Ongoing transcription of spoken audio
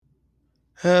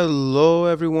Hello,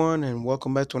 everyone, and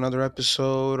welcome back to another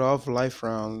episode of Life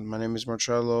Round. My name is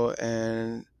Marcello,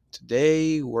 and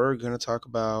today we're going to talk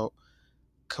about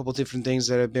a couple different things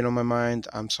that have been on my mind.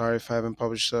 I'm sorry if I haven't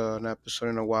published an episode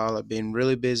in a while. I've been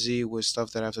really busy with stuff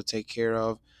that I have to take care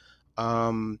of.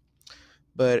 Um,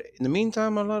 but in the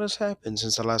meantime, a lot has happened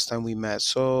since the last time we met.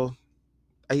 So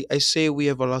I say we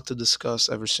have a lot to discuss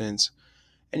ever since.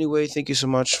 Anyway, thank you so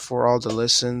much for all the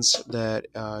listens that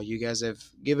you guys have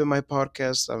given my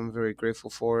podcast. I'm very grateful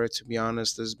for it. To be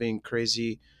honest, it's been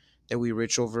crazy that we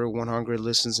reach over 100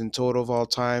 listens in total of all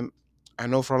time. I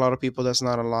know for a lot of people that's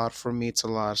not a lot. For me, it's a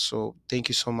lot. So thank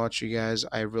you so much, you guys.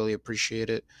 I really appreciate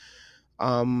it.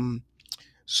 Um,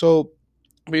 so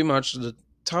pretty much the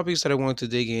topics that I wanted to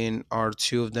dig in are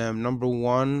two of them. Number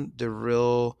one, the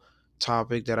real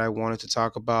topic that I wanted to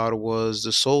talk about was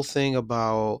the sole thing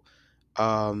about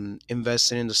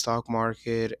investing in the stock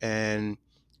market and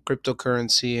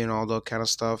cryptocurrency and all that kind of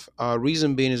stuff.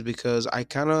 Reason being is because I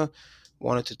kind of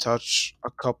wanted to touch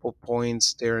a couple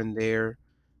points there and there.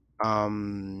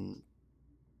 Um,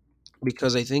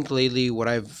 because I think lately what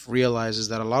I've realized is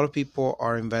that a lot of people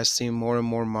are investing more and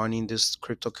more money in this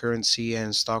cryptocurrency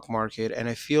and stock market, and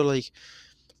I feel like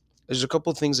there's a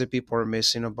couple things that people are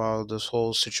missing about this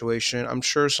whole situation. I'm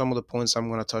sure some of the points I'm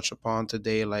going to touch upon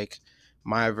today, like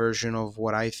my version of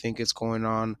what I think is going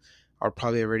on, are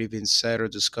probably already been said or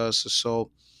discussed.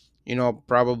 So,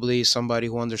 probably somebody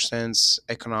who understands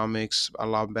economics a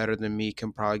lot better than me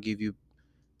can probably give you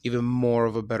even more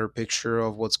of a better picture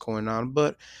of what's going on.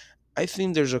 But I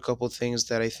think there's a couple things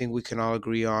that I think we can all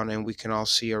agree on and we can all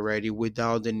see already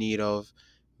without the need of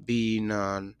being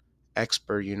an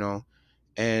expert,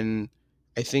 and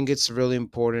I think it's really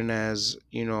important as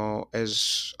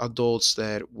adults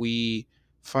that we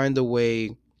find a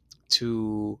way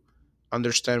to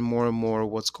understand more and more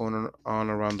what's going on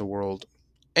around the world.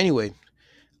 Anyway,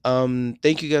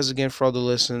 thank you guys again for all the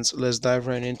listens. Let's dive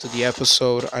right into the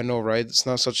episode. I know, right? It's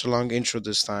not such a long intro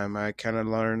this time. I kind of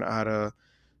learned how to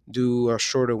do a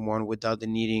shorter one without the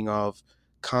needing of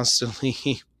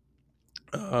constantly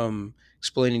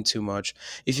explaining too much.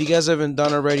 If you guys haven't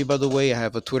done already, by the way, I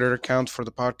have a Twitter account for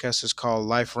the podcast. It's called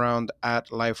Life Round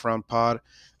at Life Round Pod.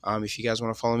 If you guys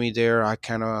want to follow me there, I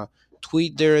kind of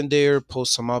tweet there and there,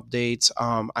 post some updates.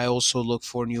 I also look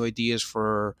for new ideas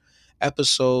for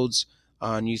episodes,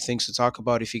 new things to talk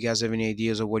about. If you guys have any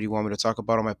ideas of what you want me to talk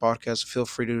about on my podcast, feel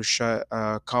free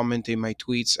to comment in my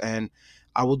tweets, and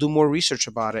I will do more research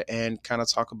about it and kind of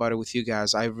talk about it with you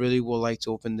guys. I really would like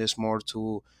to open this more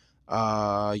to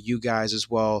you guys as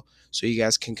well, so you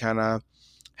guys can kind of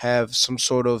have some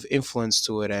sort of influence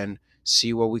to it and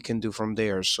see what we can do from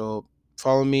there. So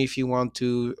follow me if you want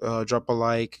to, drop a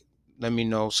like, let me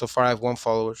know. So far I have one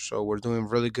follower, so we're doing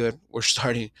really good. We're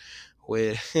starting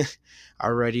with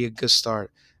already a good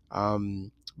start.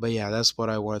 But yeah, that's what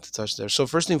I wanted to touch there. So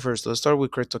first thing first, let's start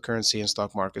with cryptocurrency and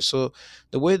stock market. So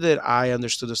the way that I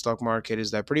understood the stock market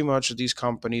is that pretty much these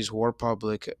companies who are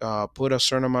public put a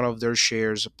certain amount of their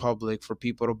shares public for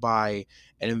people to buy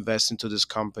and invest into this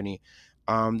company.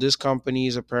 These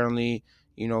companies apparently,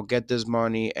 get this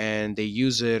money and they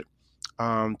use it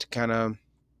to kind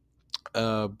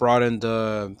of broaden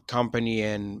the company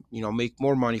and make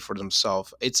more money for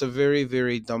themselves. It's a very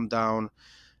very dumbed down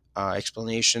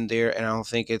explanation there, and I don't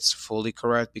think it's fully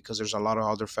correct because there's a lot of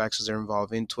other factors that are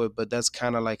involved into it. But that's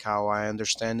kind of like how I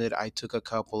understand it. I took a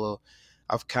couple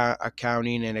of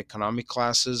accounting and economic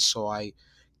classes, so I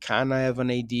kind of have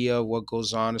an idea of what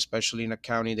goes on, especially in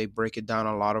accounting. They break it down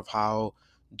a lot of how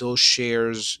those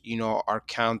shares, are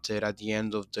counted at the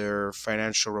end of their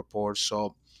financial report.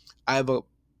 So I have a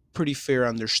pretty fair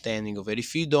understanding of it.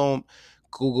 If you don't,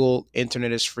 Google,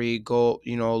 internet is free. Go,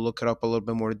 look it up a little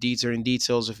bit more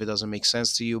details if it doesn't make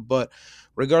sense to you. But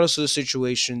regardless of the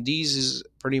situation, these is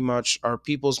pretty much are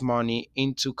people's money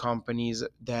into companies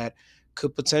that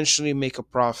could potentially make a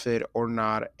profit or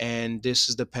not, and this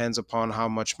is depends upon how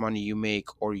much money you make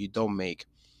or you don't make.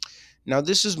 Now,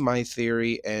 this is my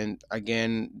theory, and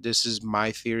again, this is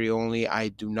my theory only. I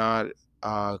do not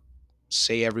uh,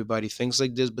 say everybody thinks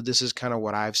like this, but this is kind of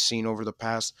what I've seen over the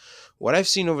past. What I've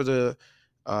seen over the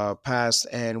past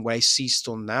and what I see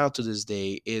still now to this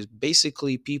day is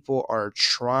basically people are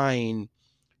trying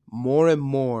more and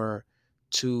more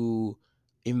to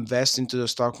invest into the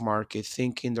stock market,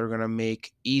 thinking they're going to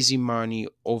make easy money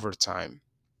over time.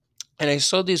 And I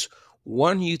saw this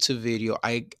one YouTube video.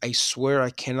 I swear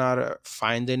I cannot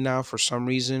find it now for some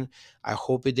reason. I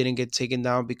hope it didn't get taken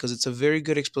down because it's a very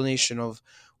good explanation of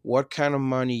what kind of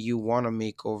money you want to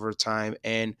make over time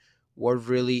and what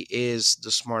really is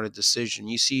the smartest decision.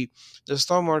 You see, the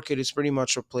stock market is pretty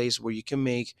much a place where you can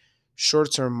make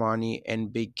short-term money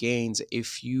and big gains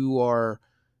if you are,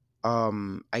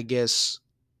 I guess,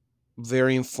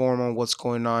 very informed on what's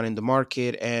going on in the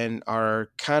market and are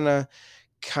kind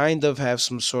of have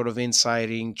some sort of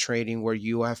insiding trading where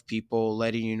you have people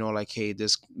letting you know like, hey,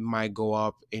 this might go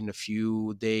up in a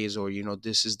few days, or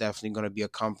this is definitely going to be a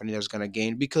company that's going to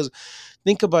gain. Because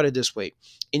think about it this way: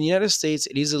 in the United States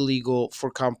it is illegal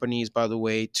for companies, by the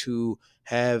way, to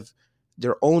have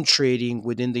their own trading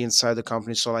within the inside the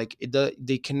company. So like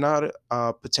they cannot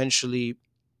potentially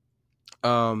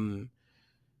um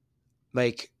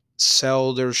like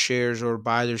sell their shares or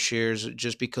buy their shares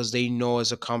just because they know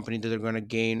as a company that they're going to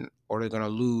gain or they're going to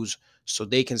lose, so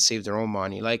they can save their own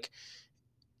money. Like,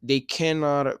 they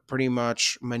cannot pretty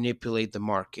much manipulate the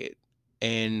market,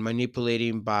 and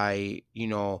manipulating by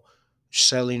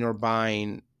selling or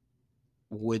buying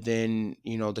within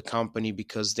the company,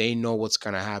 because they know what's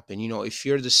going to happen. If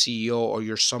you're the CEO or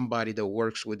you're somebody that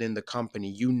works within the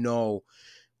company,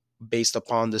 based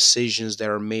upon decisions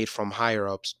that are made from higher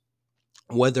ups,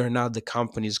 whether or not the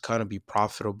company is going to be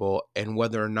profitable and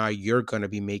whether or not you're going to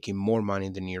be making more money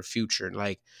in the near future.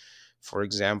 Like, for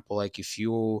example, like if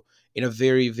you, in a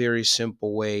very, very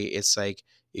simple way, it's like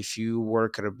if you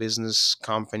work at a business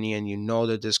company and you know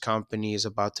that this company is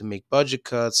about to make budget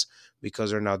cuts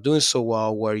because they're not doing so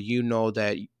well, where you know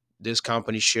that this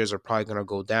company's shares are probably going to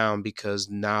go down because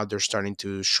now they're starting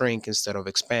to shrink instead of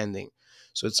expanding.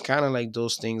 So it's kind of like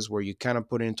those things where you kind of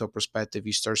put it into a perspective.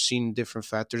 You start seeing different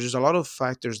factors. There's a lot of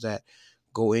factors that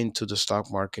go into the stock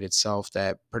market itself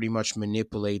that pretty much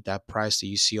manipulate that price that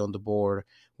you see on the board,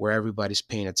 where everybody's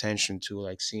paying attention to,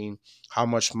 like seeing how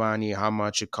much money, how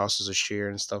much it costs a share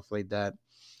and stuff like that.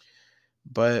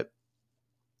 But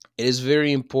it is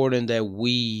very important that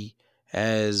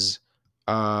as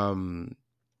um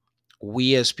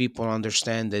we as people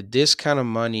understand that this kind of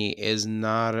money is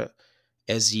not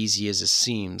as easy as it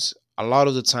seems. A lot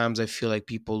of the times I feel like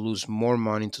people lose more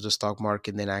money to the stock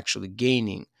market than actually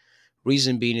gaining.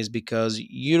 Reason being is because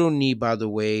you don't need, by the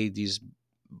way, these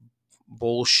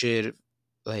bullshit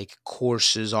like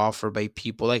courses offered by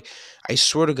people. Like, I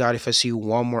swear to God, if I see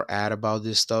one more ad about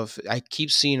this stuff, I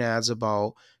keep seeing ads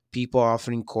about people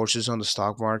offering courses on the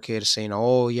stock market saying,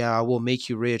 oh yeah, I will make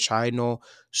you rich, I know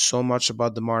so much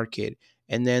about the market.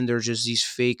 And then there's just these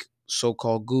fake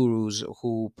so-called gurus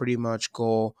who pretty much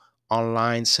go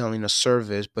online selling a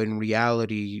service, but in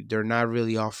reality they're not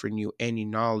really offering you any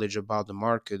knowledge about the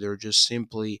market. They're just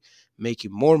simply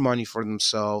making more money for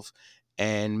themselves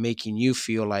and making you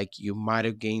feel like you might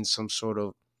have gained some sort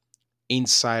of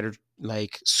insider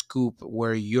like scoop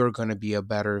where you're going to be a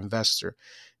better investor.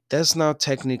 That's not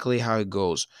technically how it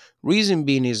goes. Reason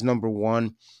being is, number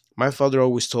one, my father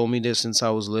always told me this since I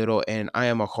was little, and I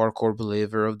am a hardcore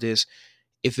believer of this: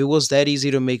 if it was that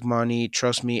easy to make money,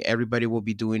 trust me, everybody will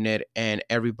be doing it and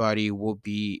everybody will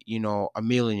be, a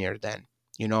millionaire then.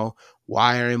 You know,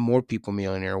 why aren't more people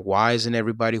millionaire? Why isn't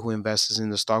everybody who invests in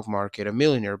the stock market a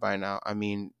millionaire by now? I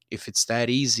mean, if it's that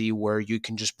easy where you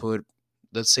can just put,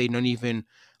 let's say, not even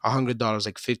 $100,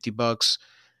 like $50,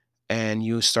 and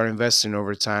you start investing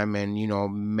over time, and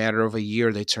matter of a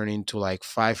year they turn into like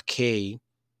 5K.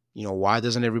 Why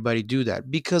doesn't everybody do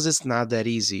that? Because it's not that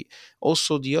easy.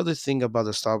 Also, the other thing about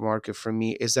the stock market for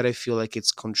me is that I feel like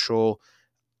it's control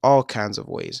all kinds of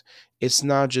ways. It's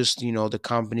not just, the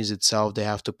companies itself, they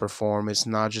have to perform. It's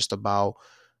not just about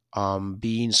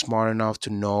being smart enough to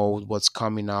know what's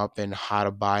coming up and how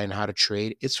to buy and how to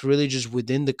trade. It's really just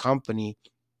within the company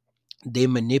they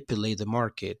manipulate the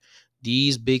market.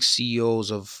 These big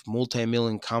CEOs of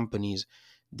multi-million companies,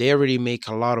 they already make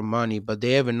a lot of money, but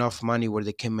they have enough money where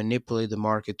they can manipulate the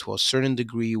market to a certain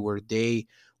degree where they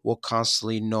will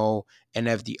constantly know and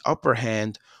have the upper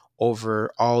hand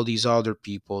over all these other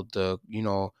people, the,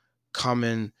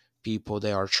 common people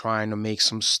that are trying to make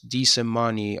some decent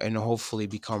money and hopefully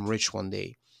become rich one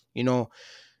day. You know,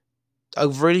 a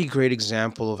really great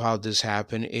example of how this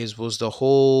happened is was the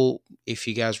whole, if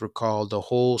you guys recall, the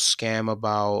whole scam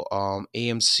about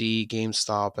AMC,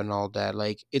 GameStop and all that.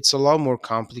 Like, it's a lot more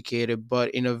complicated,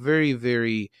 but in a very,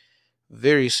 very,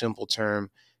 very simple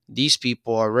term, these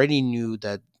people already knew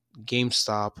that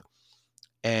GameStop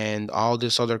and all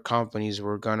these other companies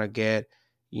were gonna get,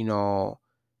 you know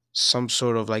some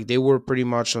sort of, like, they were pretty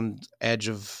much on the edge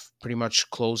of pretty much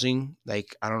closing.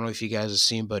 Like, I don't know if you guys have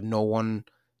seen, but no one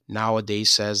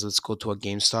nowadays says let's go to a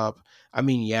GameStop. I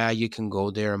mean, yeah, you can go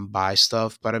there and buy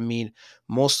stuff, but I mean,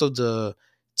 most of the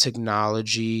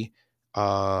technology,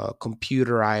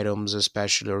 computer items,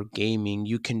 especially, or gaming,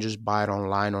 you can just buy it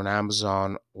online on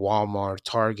Amazon, Walmart,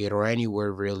 Target, or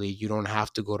anywhere really. You don't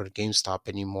have to go to GameStop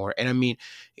anymore. And I mean,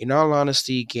 in all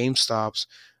honesty, GameStops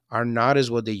are not as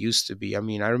what they used to be. I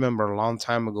mean, I remember a long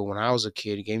time ago when I was a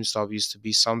kid, GameStop used to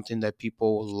be something that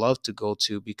people loved to go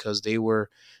to because they were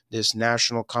this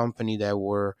national company that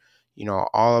were,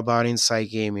 all about inside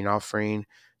gaming, offering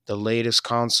the latest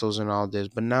consoles and all this.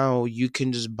 But now you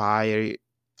can just buy it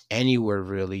anywhere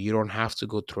really. You don't have to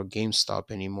go through a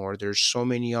GameStop anymore. There's so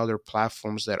many other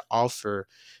platforms that offer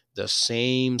the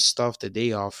same stuff that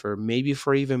they offer, maybe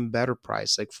for even better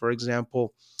price. Like for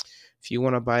example, if you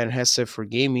want to buy a headset for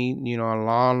gaming, a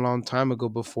long, long time ago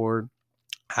before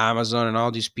Amazon and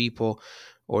all these people,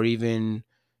 or even,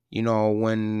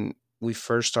 when we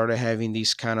first started having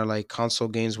these kind of like console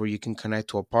games where you can connect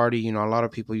to a party, a lot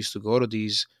of people used to go to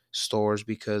these stores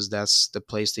because that's the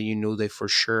place that you knew they for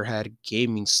sure had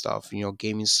gaming stuff,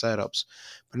 gaming setups.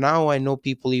 But now I know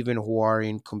people even who are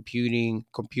in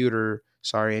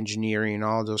engineering,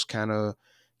 all those kind of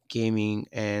gaming,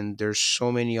 and there's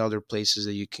so many other places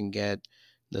that you can get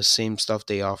the same stuff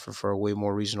they offer for a way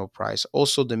more reasonable price.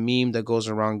 Also, the meme that goes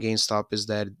around GameStop is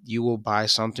that you will buy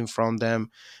something from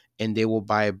them and they will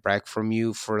buy it back from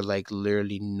you for like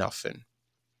literally nothing.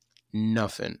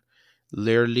 Nothing.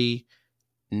 Literally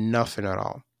nothing at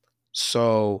all.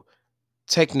 So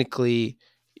technically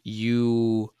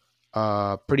you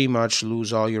pretty much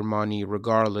lose all your money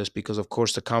regardless, because of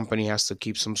course the company has to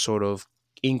keep some sort of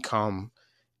income,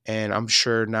 and I'm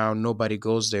sure now nobody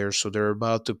goes there, so they're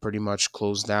about to pretty much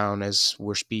close down as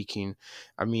we're speaking.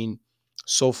 I mean,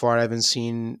 so far I haven't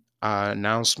seen an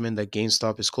announcement that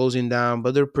GameStop is closing down,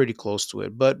 but they're pretty close to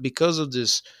it. But because of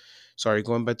this, sorry,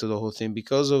 going back to the whole thing,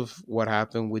 because of what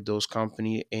happened with those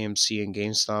company AMC and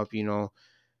GameStop,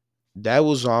 that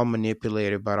was all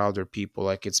manipulated by other people.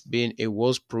 Like it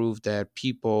was proved that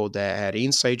people that had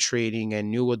inside trading and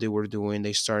knew what they were doing,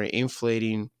 they started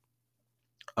inflating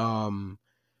um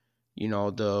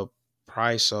the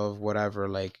price of whatever.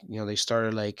 Like they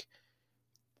started like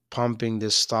pumping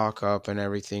this stock up and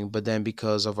everything, but then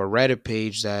because of a Reddit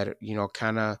page that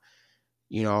kind of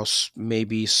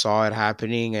maybe saw it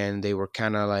happening, and they were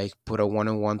kind of like put a one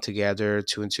and one together,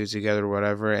 two and two together,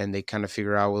 whatever, and they kind of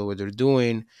figure out what they're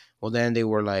doing. Well, then they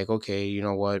were like, okay, you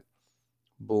know what,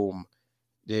 boom,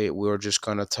 we were just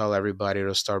gonna tell everybody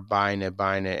to start buying it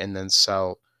and then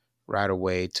sell right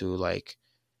away to like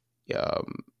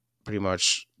um, pretty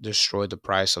much destroyed the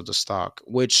price of the stock,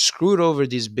 which screwed over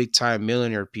these big time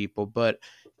millionaire people. But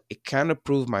it kind of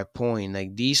proved my point.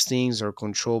 Like these things are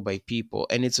controlled by people,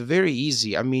 and it's very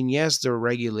easy. I mean, yes, there are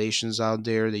regulations out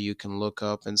there that you can look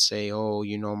up and say, oh,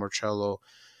 Marcello,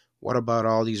 what about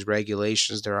all these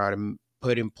regulations that are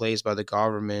put in place by the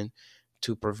government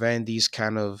to prevent these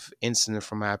kind of incidents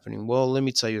from happening? Well, let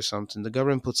me tell you something. The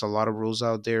government puts a lot of rules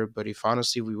out there, but if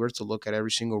honestly we were to look at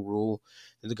every single rule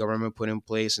that the government put in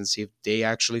place and see if they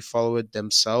actually follow it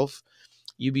themselves,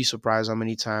 you'd be surprised how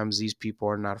many times these people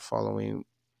are not following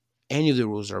any of the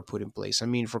rules that are put in place. I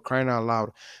mean, for crying out loud,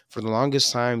 for the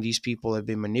longest time, these people have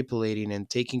been manipulating and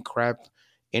taking crap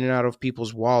in and out of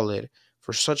people's wallet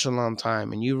for such a long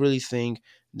time. And you really think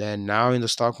that now in the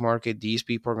stock market, these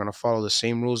people are going to follow the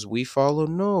same rules we follow?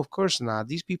 No, of course not.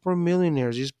 These people are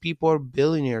millionaires. These people are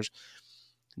billionaires.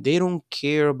 They don't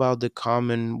care about the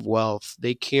common wealth.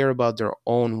 They care about their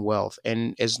own wealth.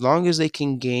 And as long as they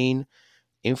can gain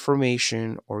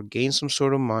information or gain some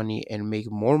sort of money and make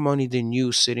more money than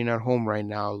you sitting at home right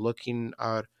now looking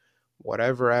at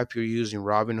whatever app you're using,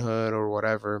 Robinhood or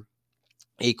whatever,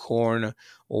 Acorn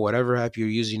or whatever app you're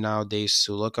using nowadays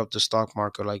to look up the stock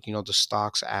market, like the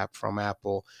stocks app from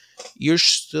Apple, you're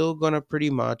still gonna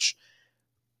pretty much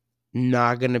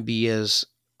not gonna be as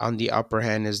on the upper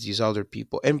hand as these other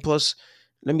people. And plus,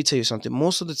 let me tell you something.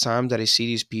 Most of the time that I see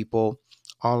these people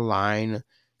online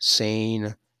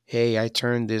saying, "Hey, I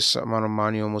turned this amount of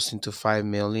money almost into 5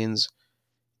 millions."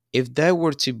 If that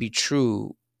were to be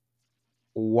true,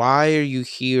 why are you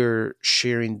here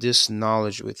sharing this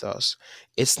knowledge with us?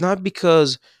 It's not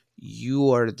because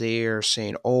you are there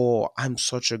saying, "Oh, I'm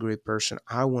such a great person.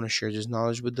 I want to share this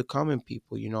knowledge with the common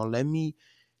people." Let me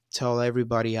tell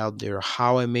everybody out there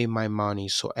how I made my money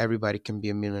so everybody can be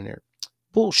a millionaire.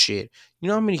 Bullshit. You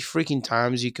know how many freaking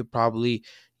times you could probably,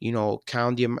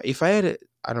 count the amount. If I had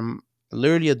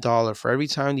literally a dollar for every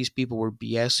time these people were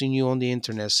BSing you on the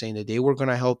internet saying that they were going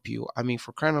to help you, I mean,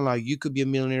 for crying out loud, you could be a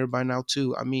millionaire by now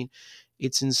too. I mean,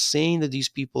 it's insane that these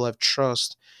people have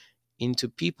trust into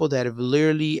people that have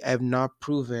literally have not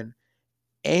proven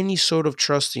any sort of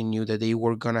trust in you that they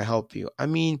were going to help you. I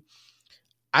mean,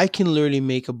 I can literally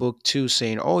make a book too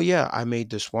saying, "Oh yeah, I made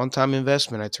this one-time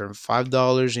investment. I turned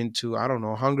 $5 into, I don't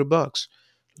know, $100.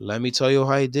 Let me tell you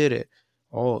how I did it.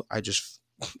 Oh, I just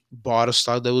bought a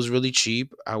stock that was really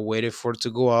cheap. I waited for it to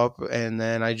go up and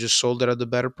then I just sold it at the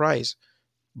better price."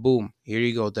 Boom, here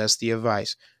you go. That's the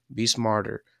advice. Be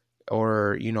smarter.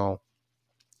 Or,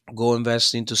 go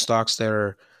invest into stocks that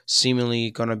are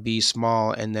seemingly going to be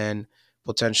small and then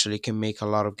potentially can make a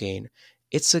lot of gain.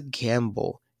 It's a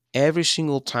gamble. Every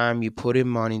single time you put in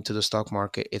money into the stock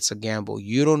market, it's a gamble.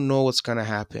 You don't know what's going to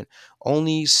happen.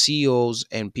 Only CEOs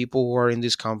and people who are in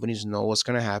these companies know what's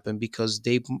going to happen because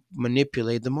they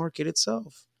manipulate the market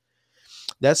itself.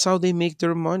 That's how they make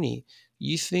their money.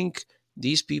 You think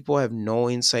these people have no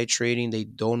inside trading? They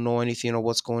don't know anything of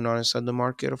what's going on inside the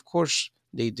market? Of course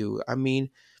they do. I mean,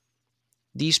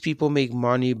 these people make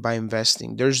money by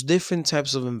investing. There's different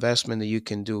types of investment that you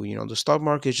can do. The stock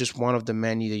market is just one of the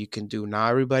many that you can do. Now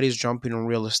everybody's jumping on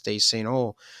real estate saying,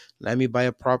 "Oh, let me buy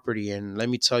a property." And let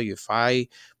me tell you, if I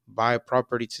buy a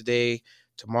property today,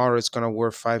 tomorrow it's going to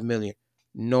worth 5 million.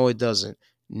 No, it doesn't.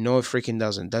 No, it freaking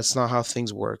doesn't. That's not how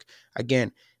things work.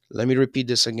 Again, let me repeat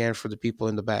this again for the people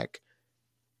in the back.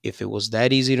 If it was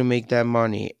that easy to make that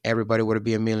money, everybody would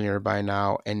be a millionaire by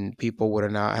now, and people would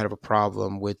have not had a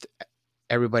problem with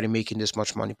everybody making this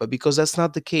much money. But because that's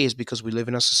not the case, because we live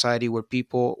in a society where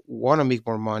people want to make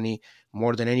more money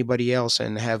more than anybody else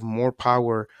and have more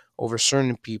power over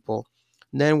certain people,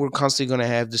 then we're constantly going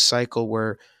to have this cycle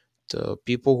where the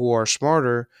people who are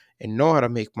smarter and know how to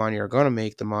make money are going to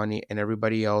make the money, and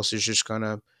everybody else is just going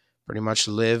to pretty much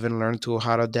live and learn to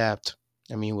how to adapt.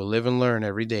 I mean, we live and learn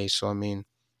every day. So, I mean,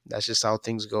 that's just how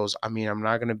things goes. I mean, I'm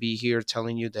not going to be here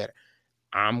telling you that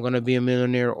I'm going to be a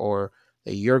millionaire or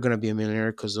that you're going to be a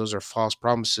millionaire, because those are false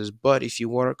promises. But if you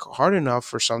work hard enough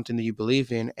for something that you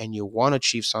believe in and you want to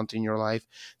achieve something in your life,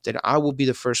 then I will be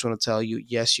the first one to tell you,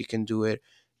 yes, you can do it.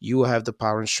 You will have the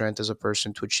power and strength as a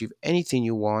person to achieve anything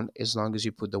you want as long as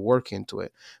you put the work into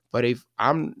it. But if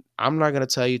I'm not going to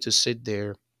tell you to sit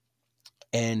there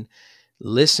and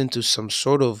listen to some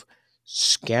sort of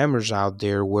scammers out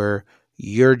there where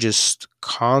you're just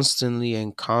constantly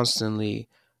and constantly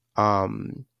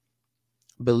um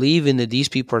believing that these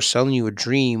people are selling you a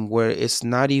dream where it's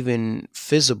not even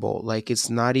feasible, like it's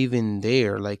not even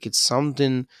there, like it's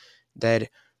something that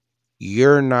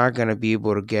you're not going to be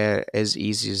able to get as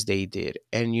easy as they did.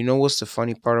 And you know what's the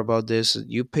funny part about this?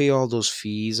 You pay all those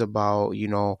fees about,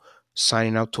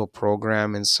 signing up to a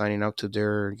program and signing up to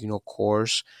their,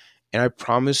 course, and I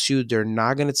promise you they're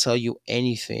not going to tell you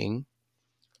anything.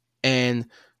 And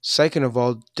second of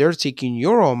all, they're taking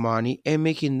your own money and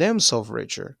making themselves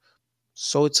richer.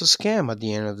 So it's a scam at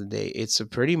the end of the day. It's a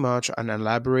pretty much an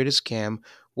elaborated scam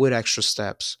with extra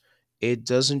steps. It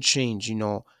doesn't change,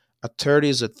 a third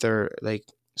is a third. Like,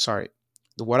 sorry,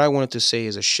 what I wanted to say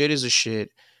is a shit.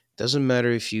 Doesn't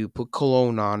matter if you put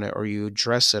cologne on it or you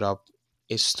dress it up,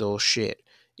 it's still shit.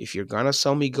 If you're gonna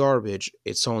sell me garbage,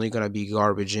 it's only gonna be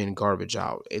garbage in, garbage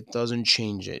out. It doesn't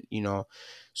change it.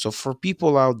 So for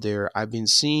people out there, I've been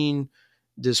seeing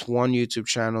this one YouTube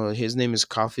channel. His name is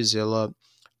CoffeeZilla.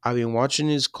 I've been watching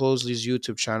his closely his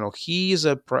YouTube channel. He's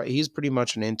pretty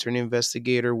much an internet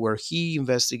investigator where he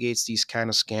investigates these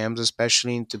kind of scams,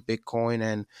 especially into Bitcoin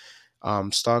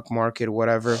and stock market,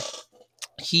 whatever.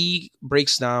 He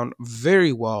breaks down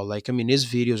very well. Like, I mean, his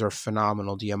videos are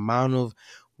phenomenal. The amount of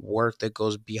work that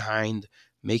goes behind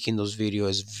making those videos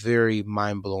is very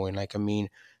mind blowing. Like, I mean,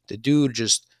 the dude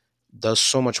just does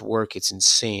so much work. It's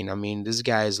insane. I mean, this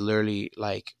guy is literally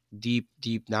like deep,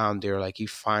 deep down there. Like, he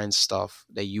finds stuff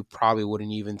that you probably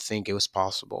wouldn't even think it was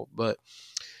possible. But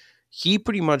he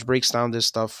pretty much breaks down this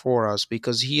stuff for us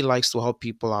because he likes to help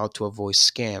people out to avoid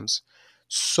scams.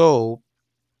 So,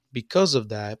 because of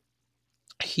that,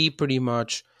 he pretty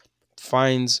much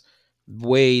finds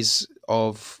ways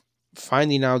of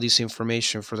finding out this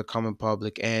information for the common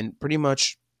public and pretty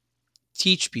much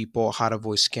teach people how to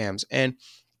avoid scams. And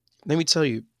let me tell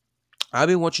you, I've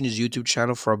been watching his YouTube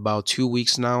channel for about 2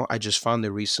 weeks now. I just found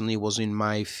it recently. It was in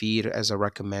my feed as a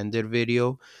recommended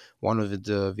video, one of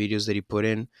the videos that he put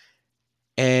in.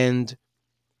 And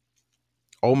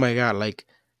oh my god, like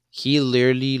he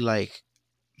literally like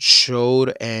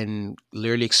showed and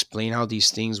literally explained how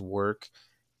these things work,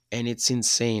 and it's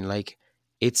insane. Like,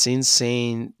 it's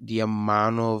insane the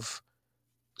amount of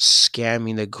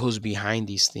scamming that goes behind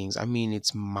these things. I mean,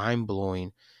 it's mind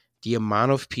blowing. The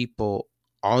amount of people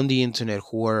on the internet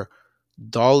who are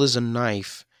dull as a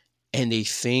knife and they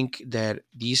think that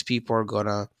these people are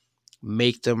gonna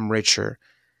make them richer.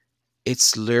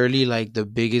 It's literally like the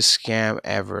biggest scam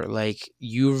ever. Like,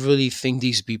 you really think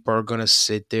these people are gonna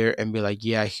sit there and be like,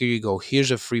 yeah, here you go, here's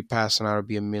a free pass on how to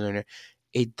be a millionaire?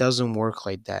 It doesn't work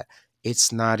like that.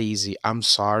 It's not easy. I'm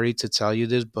sorry to tell you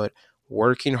this, but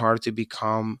working hard to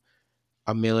become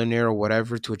a millionaire or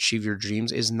whatever to achieve your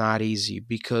dreams is not easy,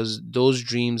 because those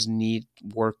dreams need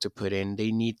work to put in.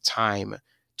 They need time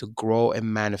to grow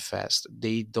and manifest.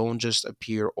 They don't just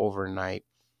appear overnight.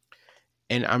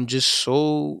 And I'm just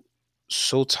so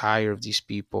tired of these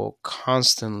people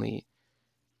constantly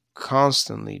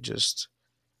just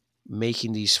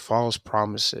making these false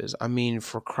promises. I mean,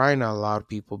 for crying out loud,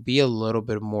 people, be a little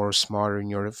bit more smarter in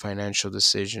your financial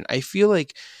decision. I feel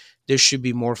like there should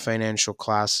be more financial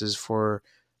classes for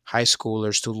high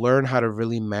schoolers to learn how to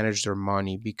really manage their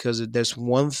money, because there's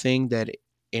one thing that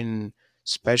in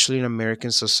especially in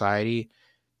American society,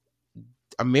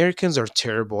 Americans are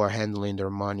terrible at handling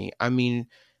their money. I mean,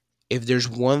 if there's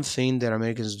one thing that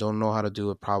Americans don't know how to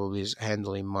do, it probably is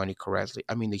handling money correctly.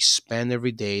 I mean, they spend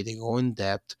every day, they go in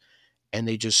debt, and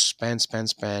they just spend,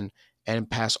 and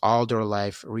pass all their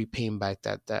life repaying back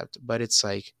that debt. But it's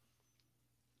like,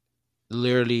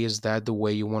 literally, is that the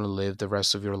way you want to live the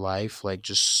rest of your life? Like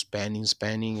just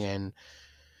spending, and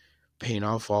paying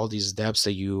off all these debts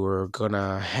that you are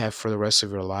gonna have for the rest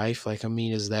of your life? Like, I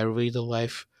mean, is that really the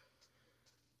life?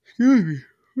 Excuse me.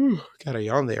 Whew, got a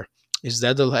yawn there. Is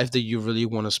that the life that you really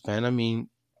want to spend? I mean,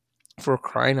 for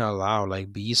crying out loud,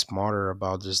 like be smarter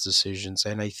about these decisions.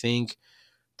 And I think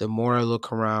the more I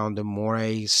look around, the more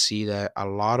I see that a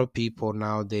lot of people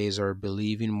nowadays are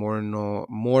believing more and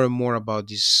more about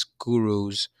these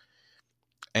gurus,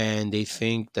 and they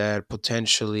think that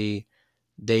potentially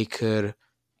they could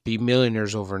be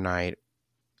millionaires overnight.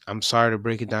 I'm sorry to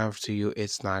break it down to you,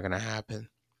 it's not gonna happen.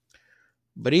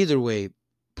 But either way,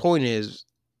 point is,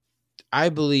 I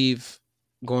believe,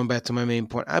 going back to my main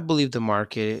point, I believe the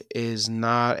market is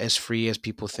not as free as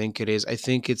people think it is. I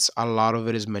think it's a lot of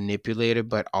it is manipulated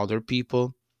by other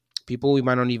people, people we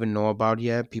might not even know about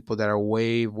yet, people that are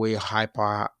way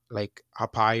like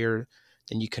up higher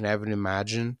than you can ever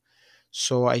imagine.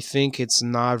 So I think it's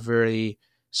not very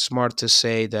smart to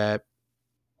say that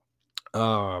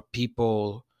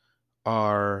people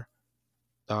are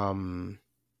um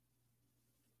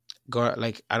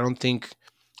like, I don't think,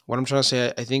 what I'm trying to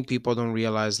say, I think people don't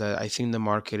realize that I think the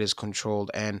market is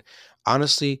controlled. And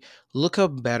honestly, look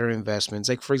up better investments.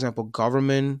 Like, for example,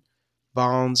 government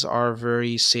bonds are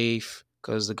very safe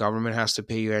because the government has to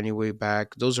pay you anyway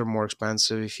back. Those are more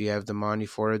expensive if you have the money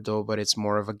for it, though, but it's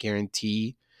more of a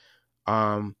guarantee.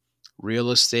 um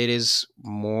Real estate is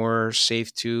more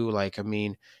safe too. Like, I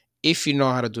mean, if you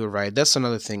know how to do it right. That's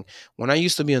another thing. When I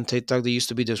used to be on TikTok, there used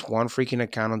to be this one freaking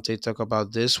account on TikTok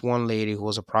about this one lady who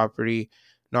was a property,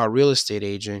 not a real estate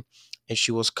agent, and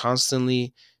she was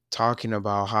constantly talking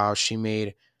about how she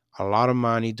made a lot of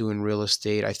money doing real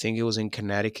estate. I think it was in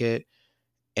Connecticut.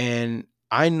 And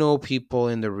I know people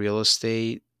in the real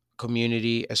estate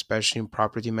community, especially in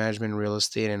property management, real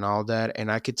estate, and all that.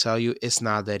 And I could tell you it's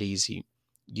not that easy.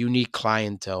 You need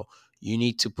clientele, you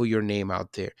need to put your name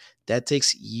out there. That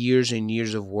takes years and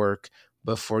years of work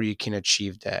before you can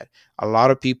achieve that. A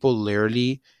lot of people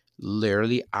literally,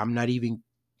 I'm not even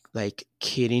like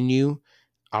kidding you.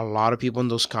 A lot of people in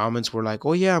those comments were like,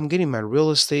 "Oh yeah, I'm getting my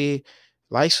real estate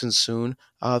license soon.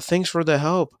 Thanks for the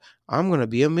help. I'm gonna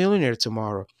be a millionaire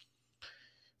tomorrow."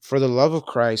 For the love of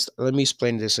Christ, let me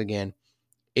explain this again.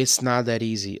 It's not that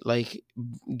easy. Like,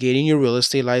 getting your real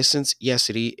estate license, yes,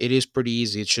 it is pretty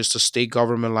easy. It's just a state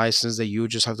government license that you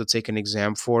just have to take an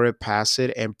exam for it, pass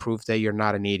it, and prove that you're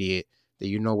not an idiot, that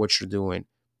you know what you're doing.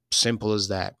 Simple as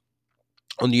that.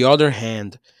 On the other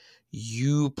hand,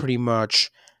 you pretty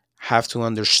much have to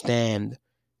understand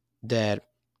that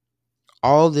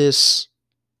all this,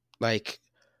 like,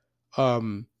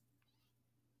 um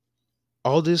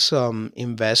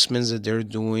investments that they're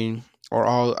doing, or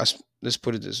let's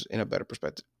put it this in a better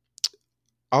perspective,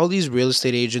 all these real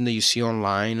estate agents that you see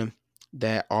online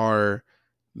that are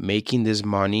making this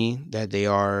money, that they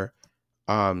are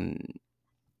um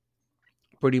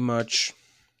pretty much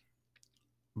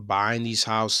buying these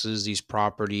houses, these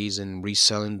properties, and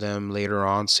reselling them later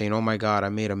on, saying, "Oh my god, I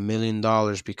made $1 million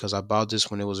because I bought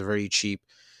this when it was very cheap."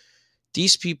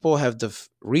 These people have the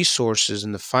resources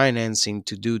and the financing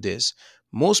to do this.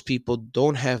 Most people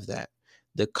don't have that.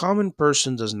 The common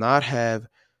person does not have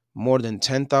more than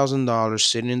 $10,000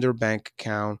 sitting in their bank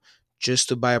account just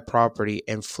to buy a property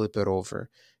and flip it over.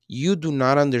 You do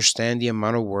not understand the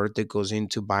amount of work that goes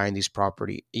into buying this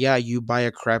property. Yeah, you buy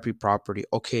a crappy property.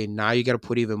 Okay, now you got to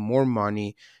put even more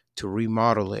money to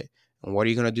remodel it. And what are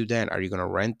you going to do then? Are you going to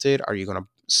rent it? Are you going to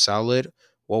sell it?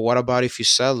 Well, what about if you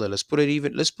sell it? Let's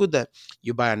put that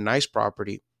you buy a nice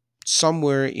property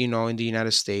somewhere, in the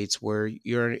United States, where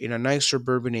you're in a nice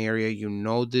suburban area. You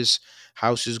know this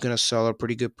house is going to sell at a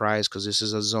pretty good price because this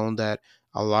is a zone that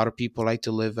a lot of people like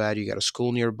to live at. You got a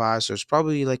school nearby, so it's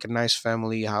probably like a nice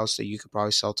family house that you could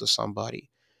probably sell to somebody.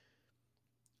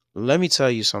 Let me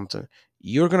tell you something.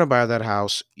 you're gonna buy that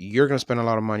house, you're gonna spend a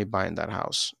lot of money buying that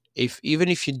house. If even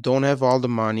if you don't have all the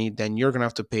money, then you're gonna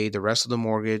have to pay the rest of the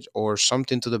mortgage or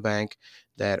something to the bank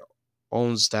that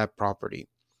owns that property.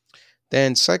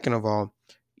 Then second of all,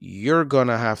 you're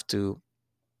gonna have to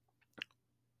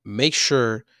make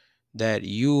sure that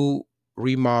you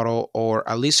remodel or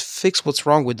at least fix what's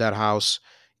wrong with that house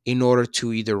in order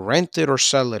to either rent it or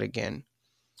sell it again.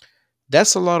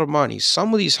 That's a lot of money.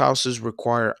 Some of these houses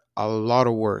require a lot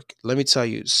of work. Let me tell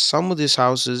you, some of these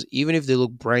houses, even if they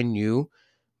look brand new,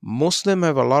 most of them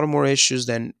have a lot of more issues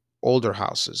than older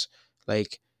houses.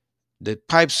 Like the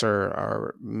pipes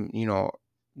are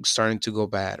starting to go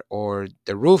bad, or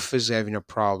the roof is having a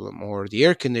problem, or the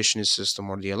air conditioning system,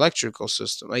 or the electrical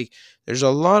system. Like there's a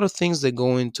lot of things that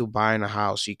go into buying a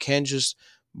house. You can't just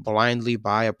blindly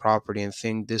buy a property and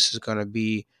think this is going to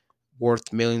be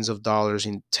worth millions of dollars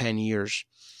in 10 years,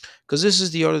 because this is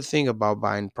the other thing about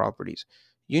buying properties.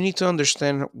 You need to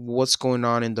understand what's going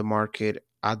on in the market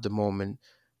at the moment.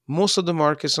 Most of the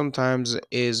market sometimes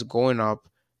is going up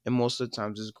and most of the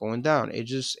times is going down.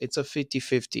 It's a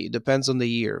 50-50. It depends on the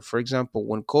year. For example,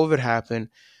 when COVID happened,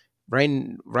 right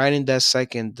in that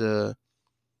second, the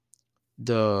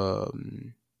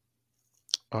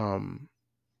um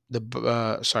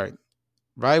sorry,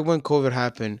 right when COVID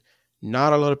happened,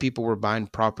 not a lot of people were buying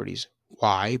properties.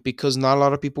 Why? Because not a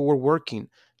lot of people were working.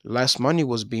 Less money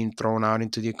was being thrown out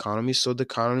into the economy, so the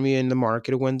economy and the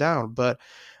market went down. But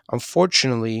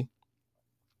unfortunately,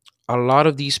 a lot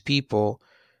of these people,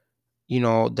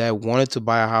 that wanted to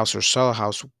buy a house or sell a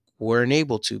house weren't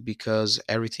able to because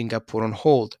everything got put on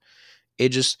hold. It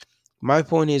just, my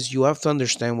point is, you have to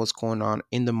understand what's going on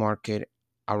in the market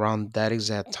around that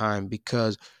exact time,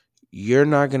 because you're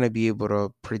not going to be able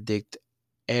to predict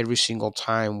every single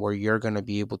time where you're going to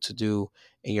be able to do,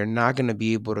 and you're not going to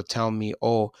be able to tell me,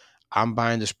 oh, I'm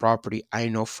buying this property, I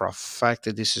know for a fact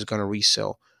that this is going to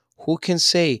resell. Who can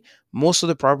say? Most of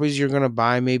the properties you're going to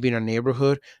buy maybe in a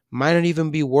neighborhood might not even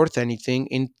be worth anything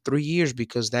in 3 years,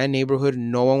 because that neighborhood,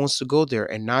 no one wants to go there,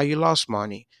 and now you lost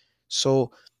money.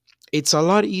 So it's a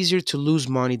lot easier to lose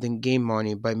money than gain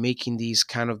money by making these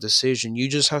kind of decisions. You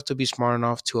just have to be smart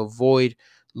enough to avoid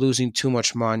losing too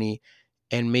much money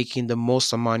and making the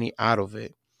most of money out of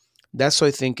it. That's what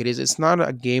I think it is. It's not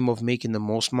a game of making the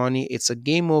most money. It's a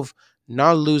game of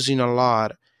not losing a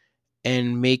lot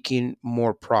and making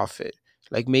more profit.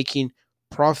 Like making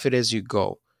profit as you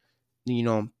go. You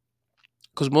know,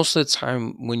 because most of the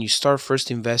time when you start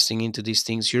first investing into these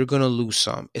things, you're going to lose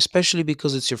some, especially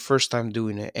because it's your first time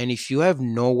doing it. And if you have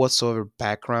no whatsoever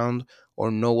background or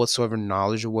no whatsoever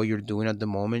knowledge of what you're doing at the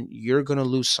moment, you're going to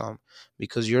lose some,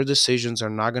 because your decisions are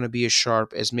not going to be as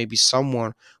sharp as maybe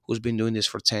someone who's been doing this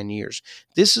for 10 years.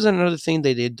 This is another thing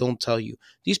that they don't tell you.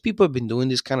 These people have been doing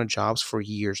this kind of jobs for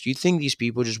years. Do you think these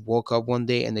people just woke up one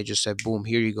day and they just said, boom,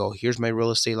 here you go, here's my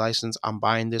real estate license, I'm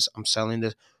buying this, I'm selling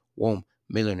this, boom,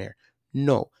 millionaire?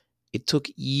 No, it took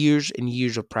years and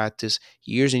years of practice,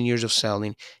 years and years of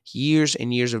selling, years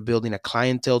and years of building a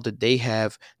clientele that they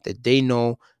have, that they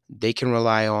know they can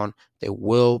rely on, they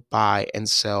will buy and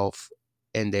sell,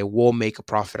 and they will make a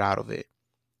profit out of it.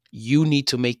 You need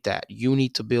to make that. You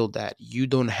need to build that. You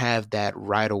don't have that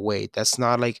right away. That's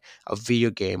not like a video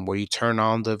game where you turn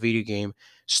on the video game,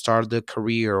 start the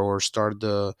career or start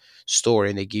the store,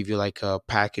 and they give you like a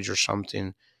package or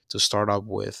something to start up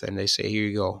with. And they say, here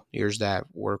you go, here's that,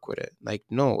 work with it. Like,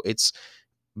 no, it's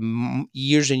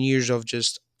years and years of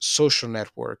just social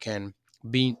network and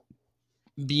being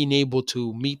being able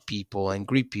to meet people and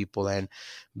greet people and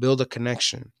build a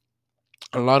connection.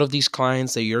 A lot of these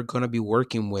clients that you're going to be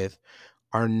working with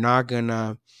are not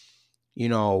gonna, you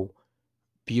know,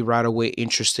 be right away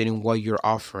interested in what you're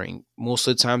offering. Most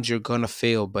of the times you're gonna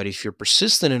fail, but if you're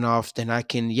persistent enough, then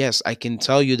yes, I can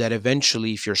tell you that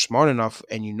eventually, if you're smart enough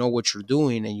and you know what you're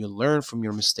doing and you learn from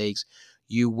your mistakes,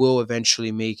 you will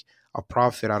eventually make a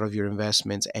profit out of your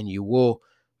investments and you will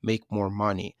make more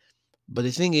money. But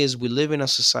the thing is, we live in a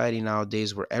society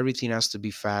nowadays where everything has to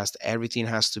be fast, everything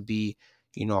has to be,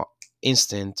 you know,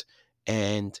 instant.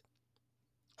 And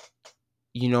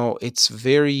it's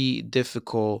very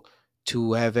difficult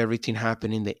to have everything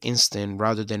happen in the instant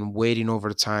rather than waiting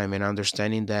over time and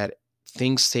understanding that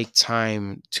things take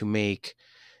time to make,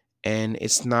 and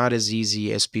it's not as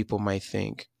easy as people might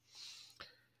think.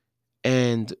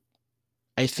 And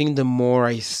I think the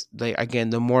more like, again,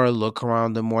 the more I look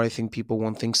around, the more I think people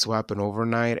want things to happen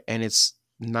overnight, and it's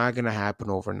not going to happen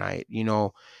overnight.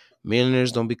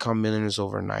 Millionaires don't become millionaires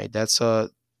overnight. That's a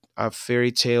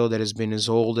fairy tale that has been as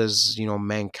old as,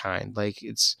 mankind. Like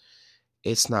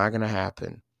it's not going to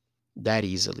happen that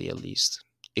easily, at least.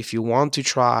 if you want to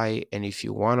try and if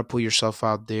you want to put yourself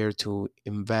out there to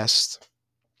invest,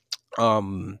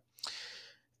 um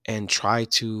and try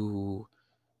to,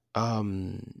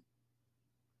 um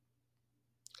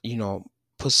you know,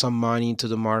 put some money into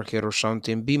the market or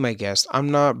something, be my guest. I'm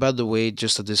not, by the way,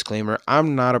 just a disclaimer,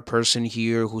 I'm not a person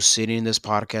here who's sitting in this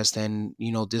podcast and,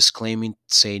 disclaiming,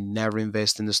 say, never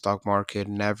invest in the stock market,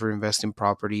 never invest in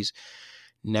properties,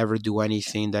 never do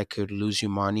anything that could lose you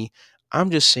money.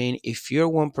 I'm just saying, if you're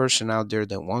one person out there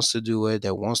that wants to do it,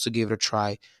 that wants to give it a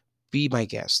try, be my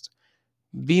guest.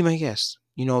 Be my guest.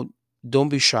 Don't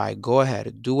be shy. Go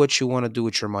ahead. Do what you want to do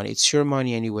with your money. It's your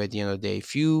money anyway at the end of the day.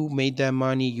 If you made that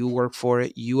money, you work for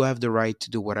it, you have the right to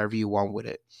do whatever you want with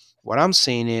it. What I'm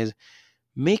saying is,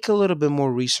 make a little bit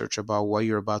more research about what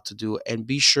you're about to do and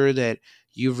be sure that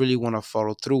you really want to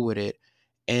follow through with it.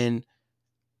 And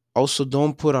also,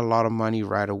 don't put a lot of money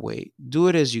right away. Do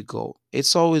it as you go.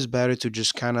 It's always better to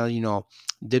just kind of,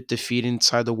 dip the feet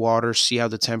inside the water, see how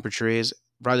the temperature is,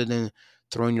 rather than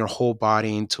throwing your whole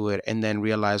body into it and then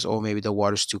realize, oh, maybe the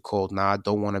water's too cold. Now I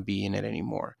don't want to be in it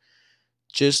anymore.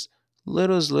 Just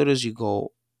little as you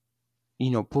go,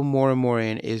 put more and more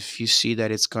in if you see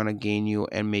that it's going to gain you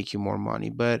and make you more money.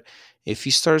 But if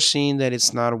you start seeing that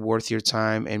it's not worth your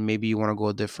time and maybe you want to go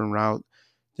a different route,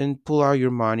 then pull out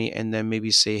your money and then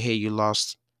maybe say, hey, you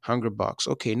lost $100.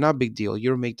 Okay, not big deal.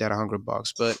 You'll make that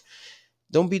 $100. But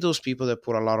don't be those people that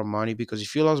put a lot of money, because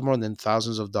if you lost more than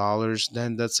thousands of dollars,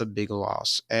 then that's a big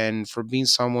loss. And for being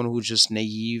someone who's just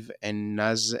naive and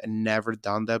has never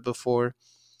done that before,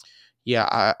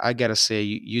 yeah, I gotta say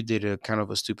you did a kind of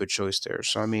a stupid choice there.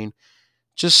 So I mean,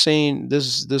 just saying,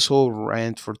 this whole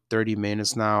rant for 30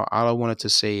 minutes now, all I wanted to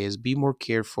say is be more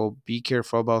careful, be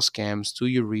careful about scams, do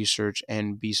your research,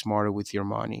 and be smarter with your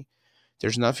money.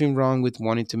 There's nothing wrong with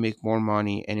wanting to make more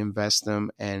money and invest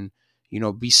them and,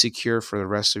 be secure for the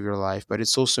rest of your life. But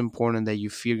it's also important that you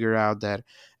figure out that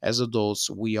as adults,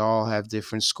 we all have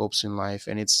different scopes in life,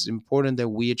 and it's important that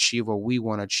we achieve what we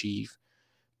want to achieve,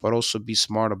 but also be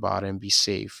smart about it and be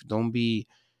safe. Don't be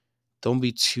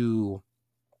too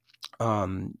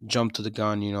jump to the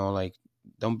gun, like,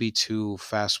 don't be too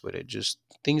fast with it. Just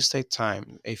things take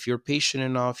time. If you're patient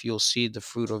enough, you'll see the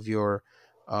fruit of your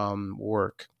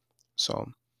work.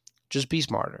 So just be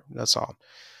smarter, that's all.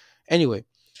 Anyway,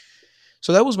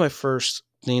 so that was my first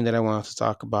thing that I wanted to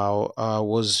talk about,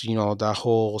 was, that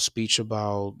whole speech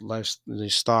about life, the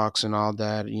stocks and all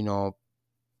that.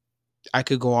 I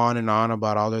could go on and on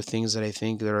about other things that I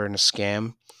think that are in a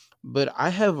scam, but I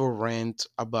have a rant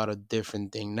about a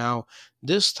different thing. Now,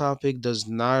 this topic does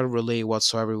not relate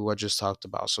whatsoever to what I just talked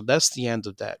about. So that's the end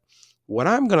of that. What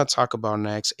I'm going to talk about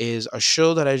next is a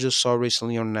show that I just saw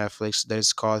recently on Netflix that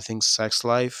is called, I think, Sex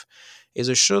Life. Is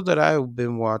a show that I've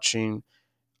been watching.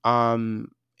 Um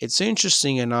it's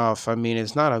interesting enough. I mean,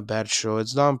 it's not a bad show.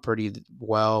 It's done pretty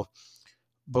well,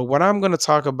 but what I'm going to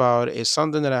talk about is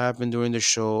something that happened during the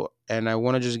show, and I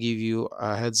want to just give you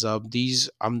a heads up.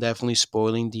 I'm definitely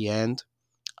spoiling the end.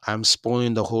 I'm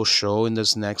spoiling the whole show in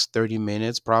this next 30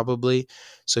 minutes, probably.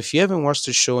 So if you haven't watched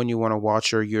the show and you want to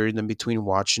watch, or you're in between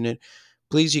watching it,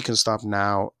 please, you can stop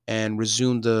now and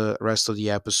resume the rest of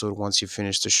the episode once you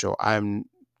finish the show. I'm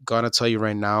going to tell you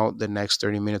right now, the next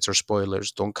 30 minutes are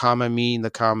spoilers. Don't come at me in the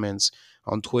comments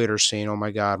on Twitter saying, oh my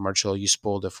God, Marcelo, you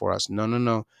spoiled it for us. No, no,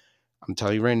 no. I'm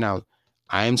telling you right now,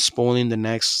 I am spoiling the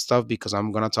next stuff because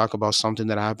I'm gonna talk about something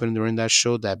that happened during that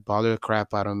show that bothered the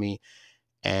crap out of me,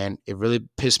 and it really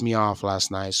pissed me off last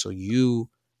night. So you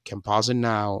can pause it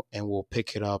now, and we'll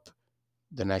pick it up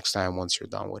the next time once you're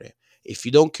done with it. If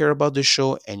you don't care about the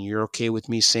show and you're okay with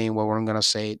me saying what I'm gonna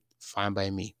say, fine by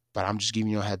me. But I'm just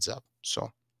giving you a heads up. So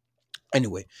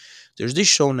anyway, there's this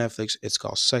show on Netflix. It's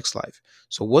called Sex Life.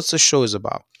 So what's the show is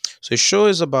about? So the show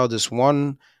is about this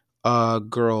one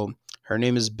girl. Her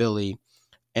name is Billy,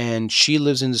 and she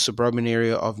lives in the suburban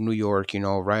area of New York,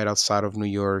 right outside of New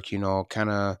York, kind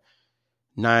of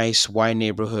nice white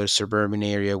neighborhood, suburban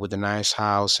area with a nice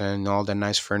house and all the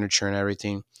nice furniture and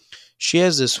everything.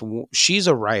 She's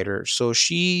a writer. So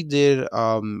she did,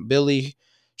 Billy,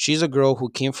 she's a girl who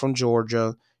came from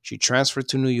Georgia. She transferred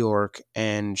to New York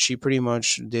and she pretty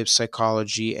much did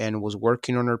psychology and was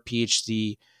working on her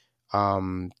PhD,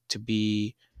 to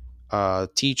be a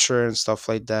teacher and stuff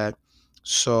like that.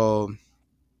 So,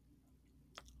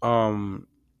 um,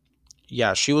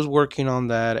 yeah, she was working on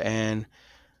that. And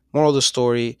moral of the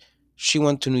story, she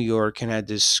went to New York and had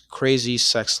this crazy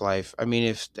sex life. I mean,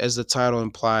 if as the title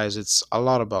implies, it's a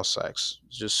lot about sex.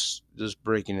 Just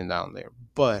breaking it down there.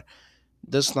 But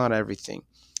that's not everything.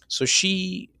 So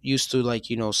she used to, like,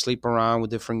 sleep around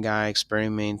with different guys,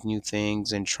 experiment new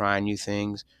things and try new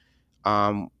things.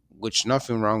 Um which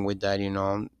nothing wrong with that.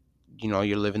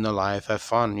 You're living the life, have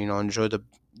fun, enjoy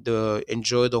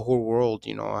the whole world,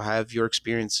 have your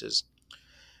experiences.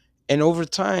 And over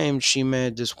time, she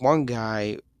met this one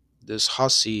guy, this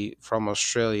hussy from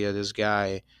Australia. This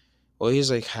guy, well,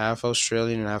 he's like half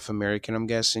Australian and half American, I'm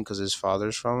guessing, because his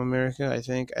father's from America, I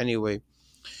think. Anyway,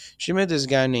 she met this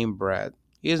guy named Brad.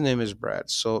 His name is Brad.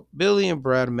 So Billy and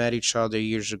Brad met each other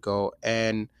years ago,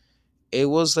 and it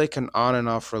was like an on and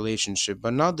off relationship,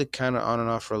 but not the kind of on and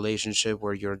off relationship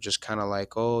where you're just kind of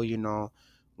like, oh,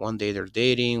 one day they're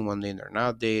dating, one day they're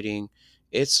not dating.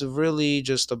 It's really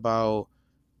just about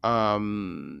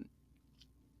um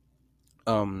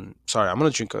sorry, I'm gonna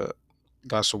drink a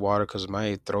glass of water because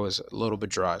my throat is a little bit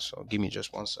dry. So give me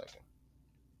just 1 second.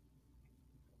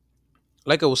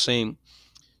 Like I was saying,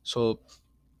 so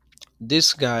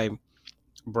this guy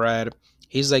Brad,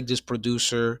 he's like this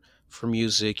producer for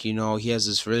music. He has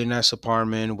this really nice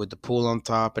apartment with the pool on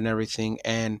top and everything,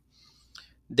 and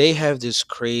they have this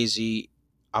crazy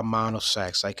amount of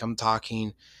sex. Like I'm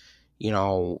talking,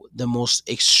 the most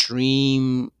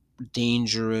extreme,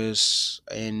 dangerous,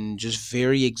 and just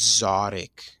very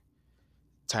exotic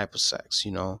type of sex.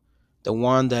 The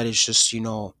one that is just,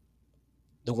 the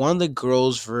one that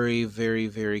girls very, very,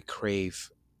 very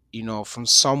crave. From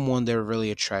someone they're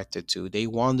really attracted to. They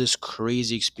want this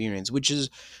crazy experience, which is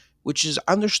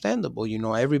understandable.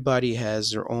 Everybody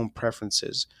has their own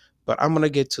preferences, but I'm gonna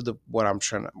get to the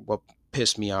what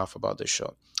pissed me off about the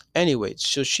show. Anyway,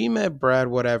 so she met Brad,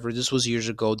 whatever. This was years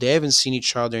ago. They haven't seen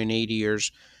each other in 8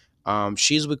 years.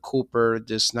 She's with Cooper,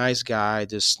 this nice guy,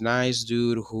 this nice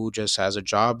dude who just has a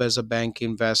job as a bank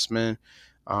investment.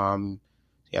 um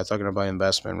yeah, talking about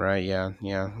investment, right? Yeah,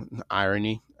 yeah.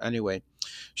 Irony. Anyway,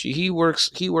 he works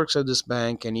at this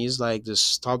bank, and he's like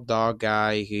this top dog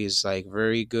guy. He's like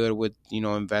very good with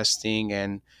investing,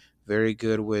 and very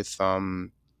good with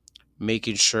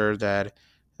making sure that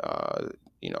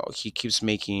he keeps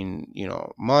making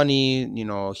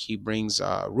money. He brings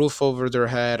a roof over their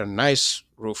head, a nice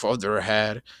roof over their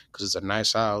head, because it's a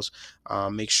nice house.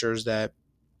 Make sure that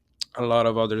a lot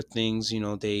of other things,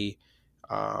 they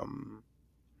um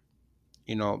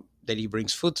that he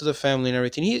brings food to the family and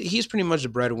everything. He's pretty much the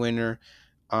breadwinner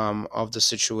of the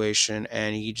situation,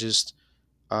 and he just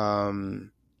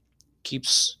um,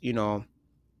 keeps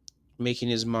making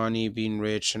his money, being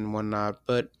rich and whatnot.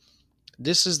 But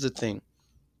this is the thing: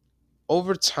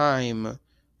 over time,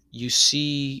 you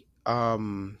see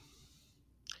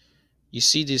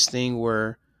this thing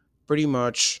where pretty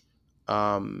much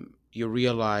you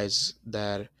realize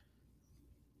that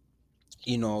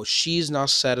she's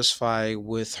not satisfied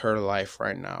with her life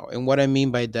right now. And what I mean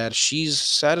by that, she's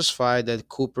satisfied that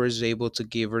Cooper is able to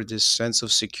give her this sense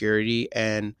of security,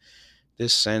 and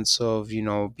this sense of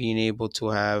being able to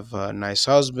have a nice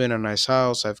husband, a nice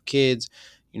house, have kids,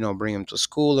 bring them to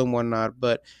school and whatnot.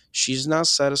 But she's not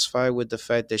satisfied with the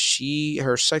fact that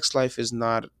her sex life is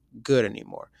not good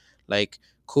anymore. Like,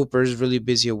 Cooper is really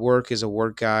busy at work, is a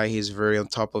work guy, he's very on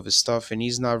top of his stuff, and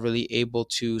he's not really able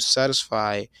to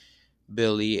satisfy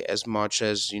Billy as much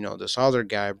as this other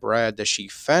guy Brad that she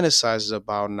fantasizes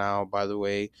about now. By the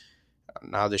way,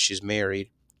 now that she's married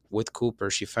with Cooper,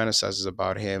 she fantasizes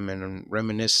about him and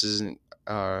reminisces.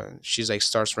 She's like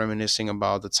starts reminiscing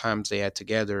about the times they had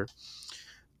together.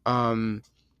 Um,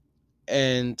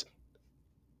 and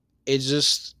it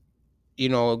just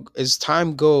as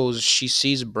time goes, she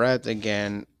sees Brett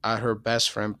again at her best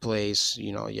friend place.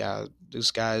 Yeah,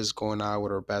 this guy is going out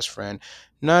with her best friend.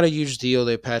 Not a huge deal.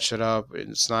 They patch it up.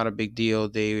 It's not a big deal.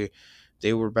 They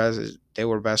were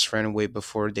best friend way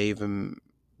before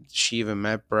she even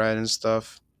met Brett and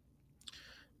stuff.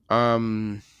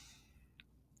 Um,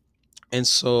 and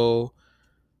so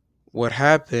what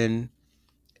happened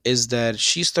is that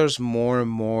she starts more and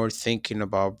more thinking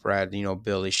about Brad,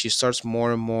 Billy. She starts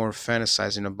more and more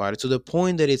fantasizing about it, to the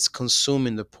point that it's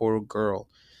consuming the poor girl.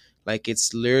 Like,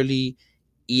 it's literally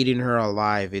eating her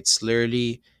alive. It's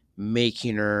literally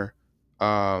making her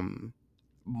um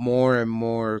more and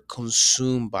more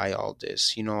consumed by all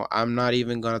this. I'm not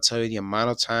even gonna tell you the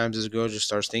amount of times this girl just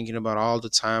starts thinking about all the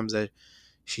times that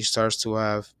she starts to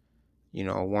have,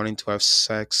 wanting to have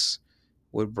sex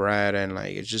with Brad, and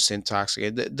like it's just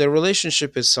intoxicated. The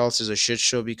relationship itself is a shit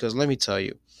show, because let me tell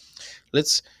you,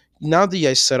 let's now that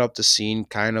I set up the scene,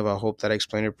 kind of, I hope that I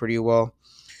explained it pretty well.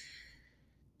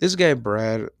 This guy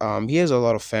Brad, he has a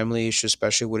lot of family issues,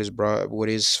 especially with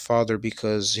his father,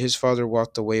 because his father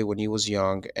walked away when he was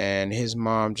young, and his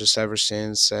mom just ever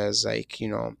since says, like,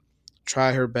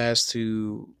 try her best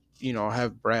to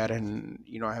have Brad, and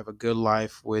have a good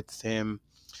life with him.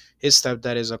 His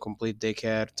stepdad is a complete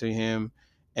dickhead to him,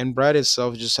 And Brad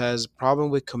itself just has problem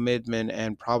with commitment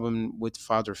and problem with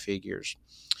father figures.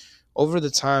 Over the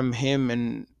time, him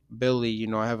and Billy,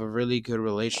 have a really good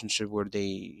relationship where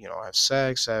they, have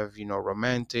sex, have,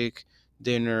 romantic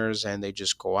dinners, and they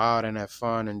just go out and have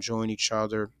fun and join each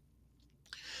other.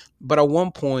 But at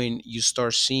one point, you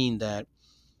start seeing that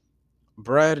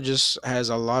Brad just has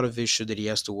a lot of issue that he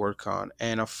has to work on.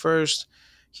 And at first,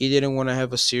 he didn't want to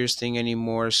have a serious thing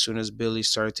anymore. As soon as Billy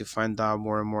started to find out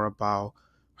more and more about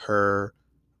her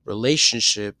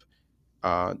relationship,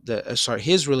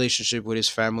 his relationship with his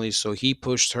family, so he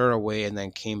pushed her away and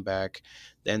then came back.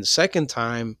 Then the second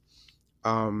time,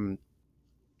 um,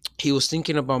 he was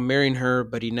thinking about marrying her,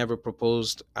 but he never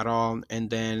proposed at all. And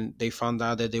then they found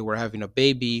out that they were having a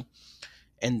baby,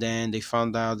 and then they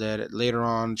found out that later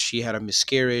on she had a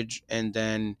miscarriage, and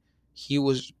then he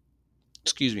was,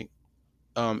 excuse me,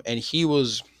 and he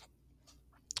was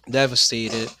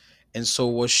devastated, and so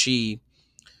was she.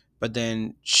 But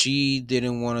then she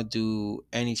didn't want to do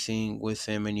anything with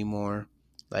him anymore.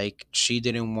 Like, she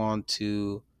didn't want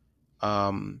to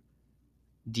um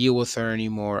deal with her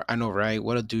anymore. I know, right?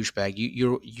 What a douchebag.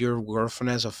 Your girlfriend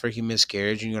has a freaking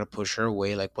miscarriage and you're gonna push her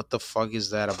away. Like, what the fuck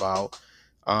is that about?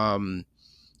 um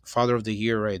Father of the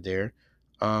year right there.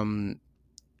 um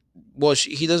well,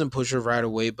 he doesn't push her right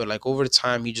away, but like over the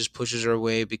time he just pushes her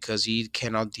away because he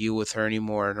cannot deal with her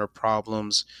anymore and her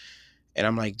problems. And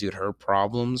I'm like, dude, her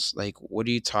problems? Like, what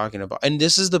are you talking about? And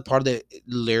this is the part that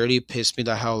literally pissed me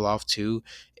the hell off too,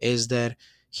 is that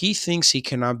he thinks he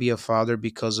cannot be a father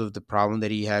because of the problem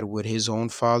that he had with his own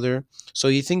father. So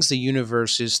he thinks the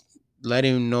universe is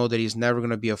letting him know that he's never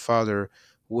gonna be a father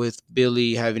with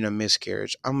Billy having a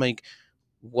miscarriage. I'm like,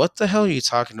 what the hell are you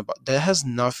talking about? That has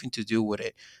nothing to do with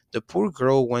it. The poor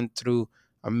girl went through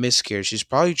a miscarriage. She's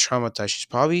probably traumatized. She's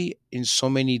probably in so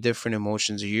many different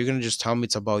emotions. You're gonna just tell me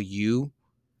it's about you?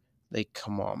 Like,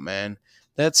 come on, man.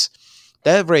 That's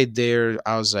that right there.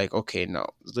 I was like, okay, no,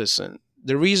 listen.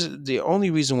 The only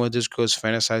reason why this girl's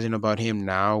fantasizing about him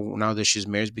now that she's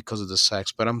married, is because of the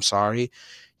sex. But I'm sorry,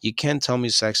 you can't tell me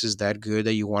sex is that good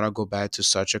that you want to go back to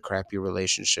such a crappy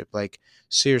relationship. Like,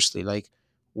 seriously, like,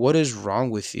 what is wrong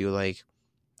with you? Like,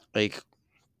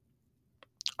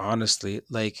 honestly,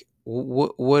 like,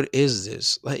 what is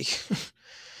this? Like,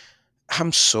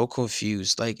 I'm so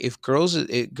confused. Like, girls,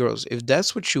 if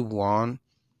that's what you want,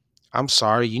 I'm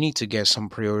sorry, you need to get some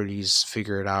priorities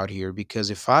figured out here, because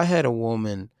if I had a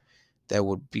woman that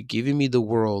would be giving me the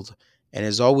world and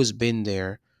has always been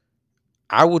there,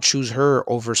 I would choose her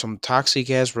over some toxic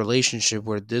ass relationship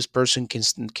where this person can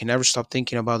never stop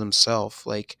thinking about himself.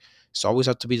 Like, it's always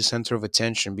have to be the center of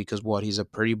attention because what, he's a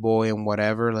pretty boy and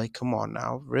whatever. Like, come on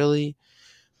now, really?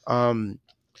 Um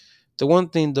the one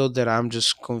thing though that I'm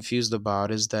just confused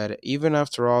about is that even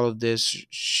after all of this,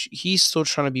 he's still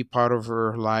trying to be part of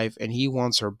her life and he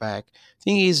wants her back.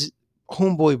 Thing is,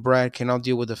 homeboy Brad cannot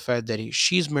deal with the fact that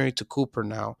she's married to Cooper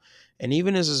now, and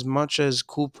even as much as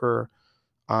Cooper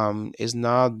is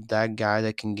not that guy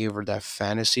that can give her that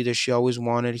fantasy that she always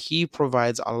wanted, he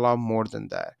provides a lot more than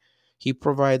that. He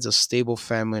provides a stable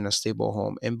family and a stable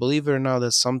home, and believe it or not,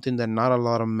 that's something that not a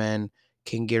lot of men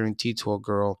can guarantee to a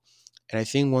girl. And I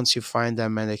think once you find that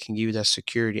man that can give you that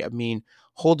security, I mean,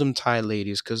 hold them tight,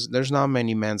 ladies, because there's not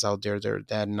many men out there that are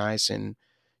that nice and,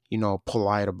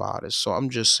 polite about it. So I'm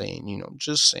just saying,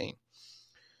 just saying.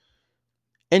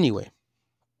 Anyway,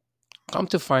 come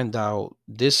to find out,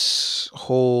 this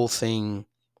whole thing,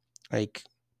 like,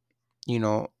 you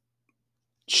know,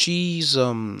 she's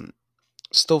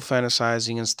still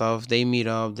fantasizing and stuff. They meet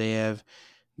up, they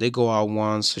go out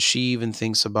once, so she even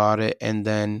thinks about it, and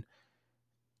then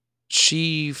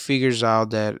she figures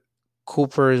out that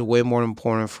Cooper is way more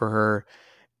important for her.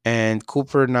 And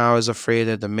Cooper now is afraid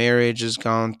that the marriage has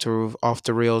gone through off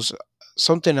the rails.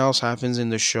 Something else happens in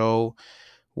the show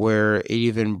where it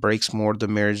even breaks more the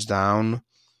marriage down.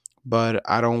 But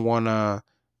I don't want to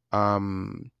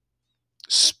um,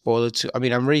 spoil it too. I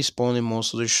mean, I'm already spoiling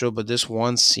most of the show, but this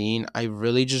one scene, I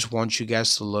really just want you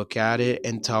guys to look at it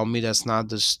and tell me that's not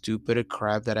the stupidest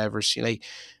crap that I ever seen. Like,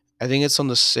 I think it's on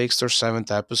the sixth or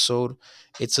seventh episode.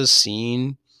 It's a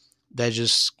scene that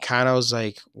just kind of was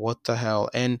like, what the hell?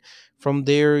 And from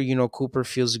there, Cooper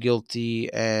feels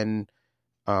guilty, and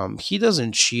he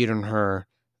doesn't cheat on her,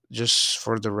 just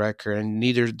for the record, and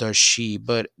neither does she,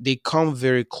 but they come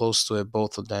very close to it,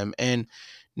 both of them. And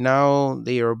now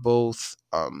they are both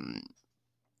kind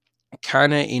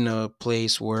of in a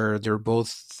place where they're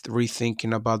both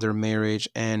rethinking about their marriage,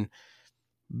 and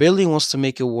Billy wants to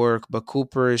make it work, but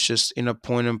Cooper is just in a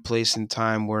point and place in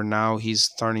time where now he's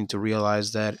starting to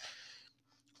realize that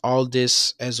all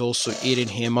this has also eaten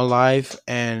him alive,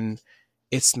 and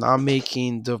it's not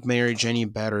making the marriage any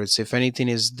better. It's, if anything,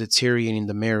 is deteriorating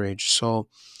the marriage. So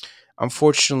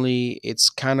unfortunately, it's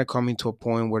kind of coming to a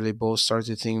point where they both start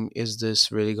to think, is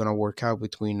this really going to work out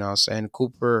between us? And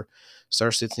Cooper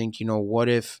starts to think, what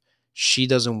if she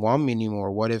doesn't want me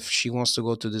anymore? What if she wants to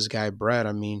go to this guy Brad?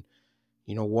 I mean,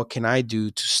 what can I do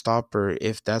to stop her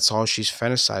if that's all she's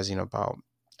fantasizing about?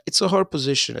 It's a hard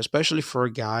position, especially for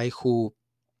a guy who,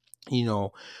 you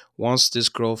know, wants this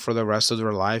girl for the rest of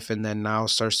their life and then now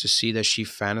starts to see that she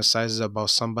fantasizes about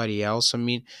somebody else. I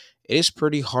mean, it is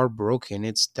pretty heartbroken.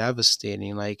 It's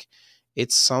devastating. Like,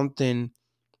 it's something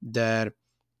that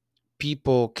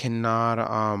people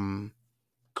cannot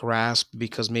grasp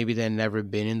because maybe they've never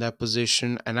been in that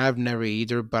position, and I've never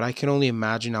either, but I can only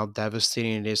imagine how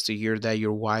devastating it is to hear that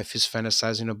your wife is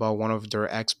fantasizing about one of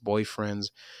their ex-boyfriends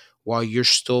while you're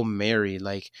still married.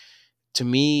 Like, to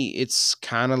me, it's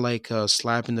kind of like a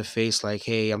slap in the face, like,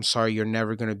 hey, I'm sorry, you're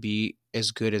never going to be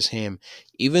as good as him,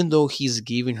 even though he's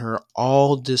giving her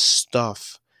all this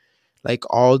stuff, like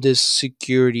all this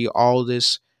security, all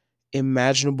this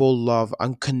imaginable love,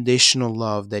 unconditional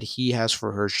love that he has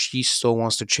for her. She still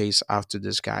wants to chase after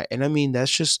this guy. And I mean,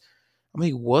 that's just, I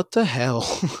mean, what the hell?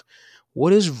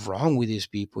 What is wrong with these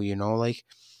people, Like,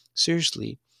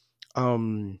 seriously.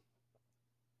 Um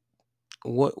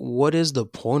what is the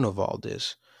point of all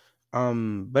this?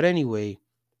 But anyway,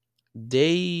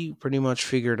 they pretty much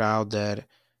figured out that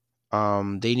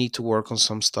they need to work on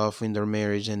some stuff in their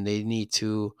marriage, and they need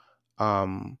to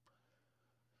um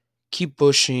keep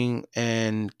pushing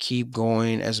and keep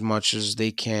going as much as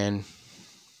they can.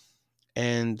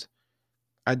 And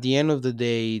at the end of the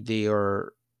day, they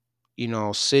are,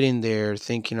 sitting there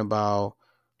thinking about,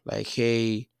 like,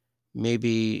 hey,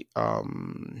 maybe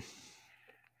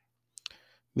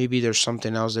maybe there's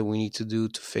something else that we need to do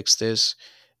to fix this.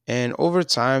 And over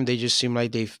time, they just seem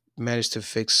like they've managed to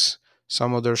fix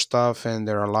some of their stuff and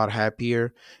they're a lot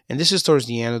happier. And this is towards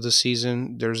the end of the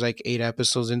season. There's like 8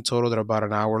 episodes in total that are about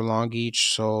an hour long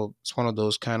each. So it's one of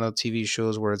those kind of TV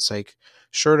shows where it's like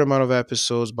short amount of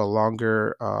episodes but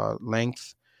longer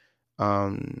length.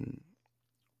 Um,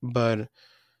 but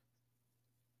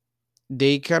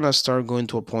they kind of start going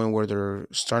to a point where they're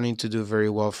starting to do very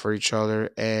well for each other.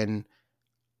 And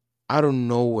out of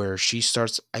nowhere, she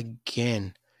starts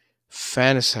again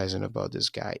fantasizing about this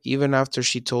guy. Even after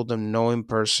she told them no in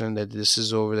person that this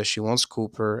is over, that she wants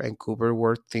Cooper, and Cooper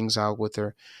worked things out with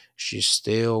her, she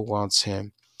still wants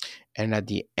him. And at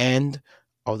the end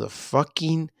of the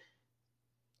fucking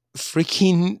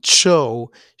freaking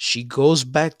show, she goes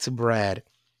back to Brad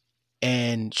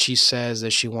and she says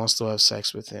that she wants to have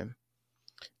sex with him.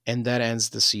 And that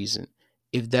ends the season.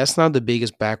 If that's not the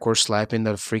biggest backward slap in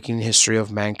the freaking history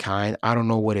of mankind, I don't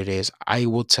know what it is. I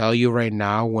will tell you right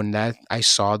now, when that I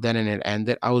saw that and it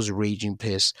ended, I was raging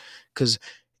pissed because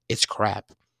it's crap.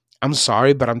 I'm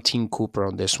sorry, but I'm Team Cooper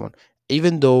on this one.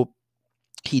 Even though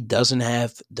he doesn't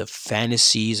have the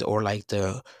fantasies or like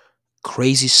the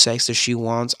crazy sex that she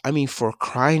wants. I mean, for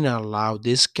crying out loud,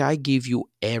 this guy gave you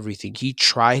everything. He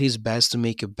tried his best to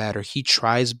make it better. He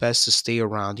tried his best to stay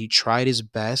around. He tried his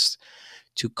best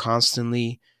to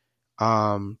constantly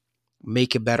um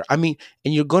make it better. I mean,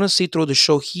 and you're gonna see through the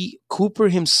show, Cooper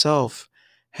himself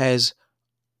has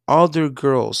other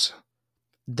girls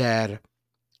that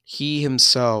he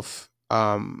himself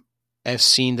have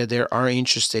seen that they are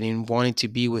interested in wanting to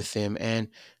be with him, and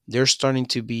they're starting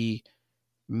to be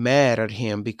mad at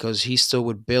him because he's still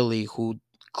with Billy, who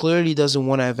clearly doesn't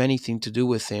want to have anything to do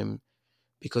with him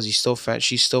because she's still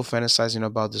fantasizing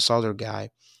about this other guy.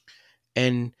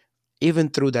 And even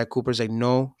through that, Cooper's like,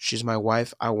 no, she's my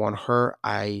wife. I want her.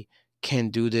 I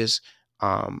can't do this.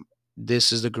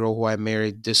 This is the girl who I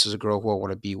married. This is a girl who I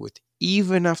want to be with.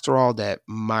 Even after all that,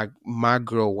 my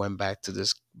girl went back to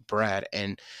this Brad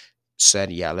and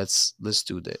said, yeah, let's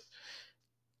do that.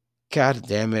 God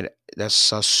damn it. That's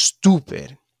so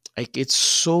stupid. Like, it's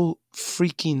so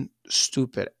freaking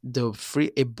stupid.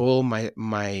 It boiled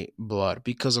my blood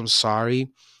because I'm sorry,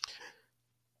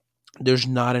 there's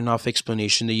not enough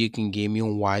explanation that you can give me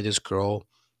on why this girl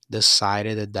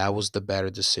decided that that was the better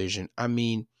decision. I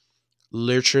mean,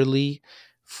 literally,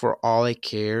 for all I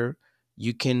care,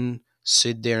 you can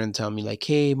sit there and tell me, like,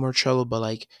 hey, Marcello, but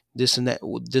like this and that,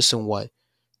 this and what.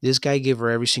 This guy gave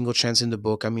her every single chance in the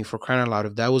book. I mean, for crying out loud,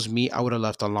 if that was me, I would have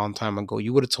left a long time ago.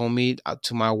 You would have told me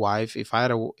to my wife, if I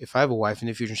have a wife in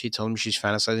the future and she tells me she's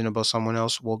fantasizing about someone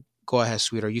else, well, go ahead,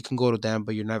 sweetheart. You can go to them,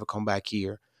 but you never come back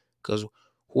here. Because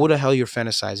who the hell you're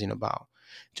fantasizing about?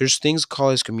 There's things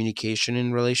called as communication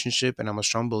in relationship, and I'm a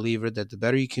strong believer that the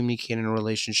better you communicate in a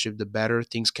relationship, the better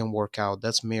things can work out.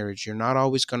 That's marriage. You're not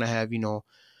always gonna have,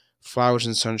 flowers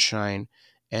and sunshine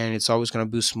and it's always going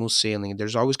to be smooth sailing.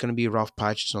 There's always going to be rough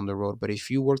patches on the road, but if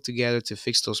you work together to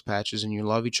fix those patches and you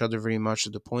love each other very much to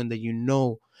the point that you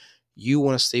know you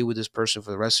want to stay with this person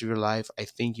for the rest of your life, I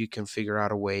think you can figure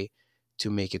out a way to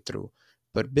make it through.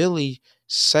 But Billy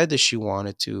said that she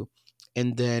wanted to,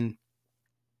 and then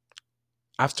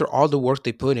after all the work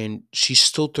they put in, she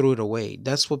still threw it away.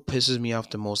 That's what pisses me off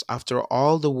the most. After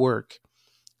all the work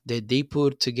that they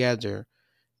put together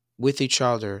with each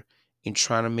other in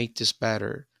trying to make this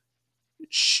better,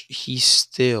 he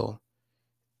still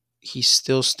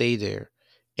stayed there,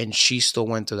 and she still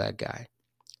went to that guy.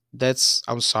 That's,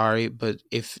 I'm sorry, but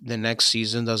if the next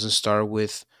season doesn't start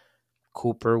with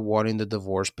Cooper wanting the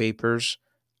divorce papers,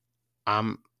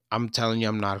 I'm I'm telling you,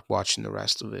 I'm not watching the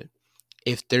rest of it.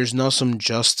 If there's not some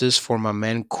justice for my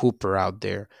man Cooper out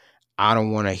there, I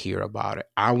don't want to hear about it.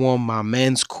 I want my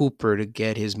man's Cooper to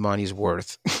get his money's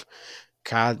worth.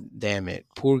 God damn it.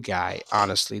 Poor guy.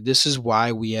 Honestly, this is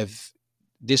why we have.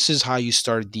 This is how you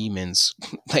start demons.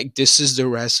 Like, this is the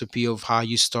recipe of how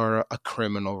you start a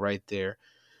criminal right there.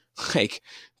 Like,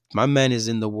 my man is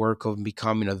in the work of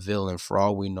becoming a villain for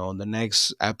all we know. In the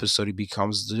next episode, he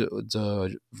becomes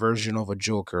the version of a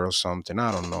Joker or something.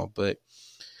 I don't know. But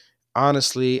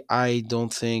honestly, I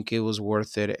don't think it was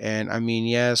worth it. And I mean,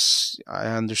 yes, I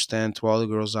understand to all the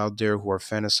girls out there who are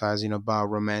fantasizing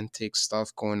about romantic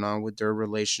stuff going on with their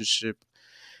relationship.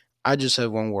 I just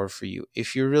have one word for you.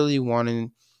 If you're really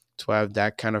wanting to have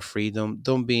that kind of freedom,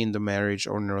 don't be in the marriage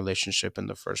or in a relationship in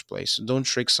the first place. Don't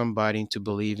trick somebody into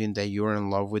believing that you're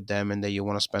in love with them and that you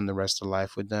want to spend the rest of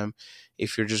life with them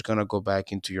if you're just gonna go back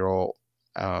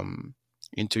um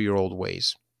into your old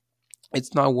ways.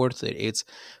 It's not worth it. It's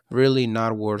really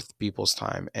not worth people's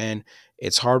time. And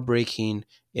it's heartbreaking.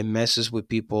 It messes with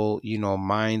people,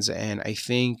 minds. And I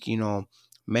think,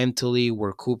 mentally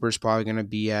where Cooper's probably going to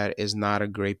be at is not a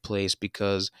great place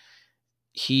because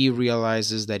he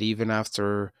realizes that even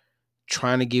after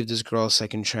trying to give this girl a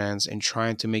second chance and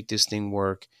trying to make this thing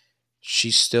work,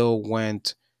 she still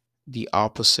went the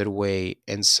opposite way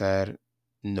and said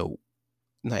no.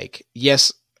 Like,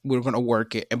 yes, we're gonna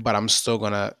work it, but I'm still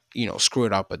gonna screw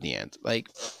it up at the end. Like,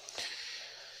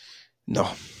 no,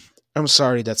 I'm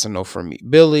sorry, that's a no for me.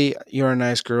 Billy, you're a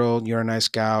nice girl, you're a nice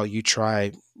gal. You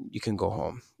try, you can go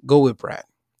home. Go with Brad.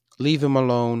 Leave him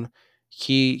alone.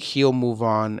 He'll move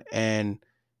on and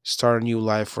start a new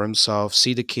life for himself.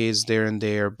 See the kids there and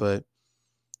there, but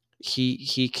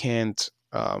he can't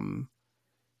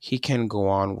he can't go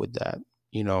on with that.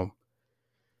 You know,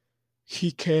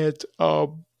 he can't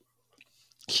um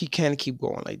he can't keep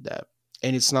going like that,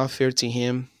 and it's not fair to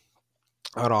him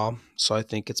at all. So I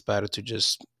think it's better to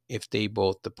just, if they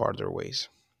both depart their ways.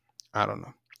 I don't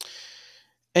know.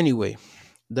 Anyway,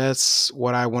 that's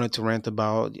what I wanted to rant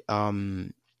about.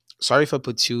 Sorry if I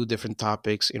put two different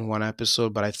topics in one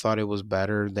episode, but I thought it was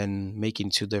better than making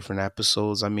two different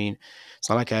episodes. I mean, it's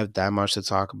not like I have that much to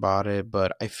talk about it,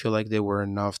 but I feel like they were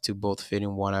enough to both fit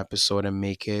in one episode and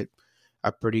make it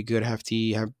a pretty good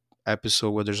hefty episode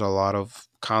where there's a lot of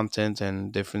content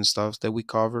and different stuff that we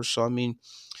cover. So I mean,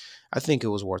 I think it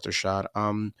was worth a shot.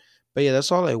 But yeah,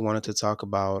 that's all I wanted to talk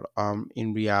about.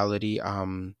 In reality,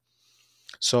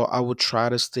 so I will try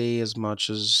to stay as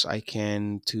much as I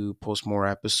can to post more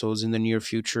episodes in the near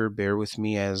future. Bear with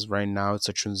me, as right now it's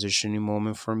a transitioning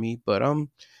moment for me, but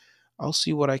I'll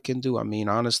see what I can do. I mean,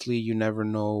 honestly, you never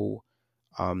know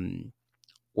um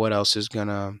what else is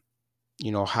gonna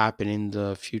happen in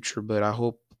the future, but I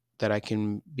hope that I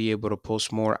can be able to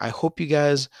post more. I hope you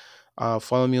guys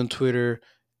follow me on Twitter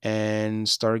and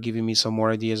start giving me some more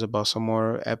ideas about some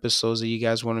more episodes that you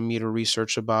guys wanted me to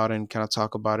research about and kind of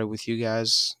talk about it with you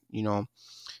guys.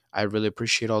 I really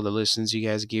appreciate all the listens you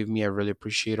guys give me. I really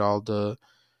appreciate all the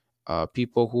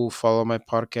people who follow my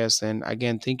podcast. And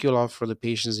again, thank you a lot for the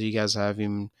patience that you guys have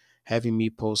in having me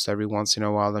post every once in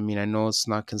a while. I mean, I know it's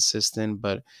not consistent,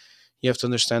 but you have to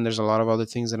understand there's a lot of other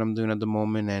things that I'm doing at the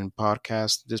moment, and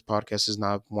this podcast is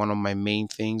not one of my main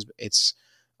things. It's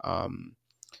um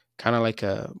kind of like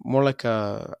a more like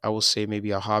a, I will say,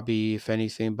 maybe a hobby if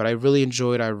anything, but I really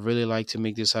enjoy it. I really like to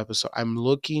make this episode. I'm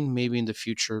looking maybe in the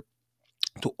future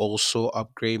to also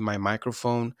upgrade my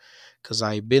microphone because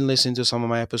I've been listening to some of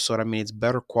my episode. I mean, it's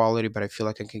better quality, but I feel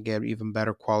like I can get even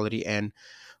better quality and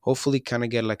hopefully kind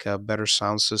of get like a better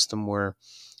sound system where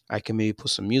I can maybe put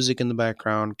some music in the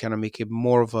background, kind of make it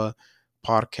more of a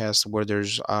podcast where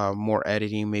there's more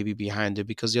editing maybe behind it.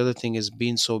 Because the other thing is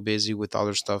being so busy with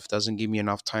other stuff doesn't give me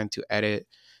enough time to edit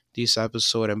this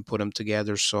episode and put them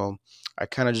together. So I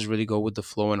kind of just really go with the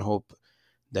flow and hope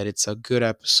that it's a good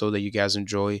episode that you guys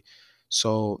enjoy.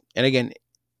 So, and again,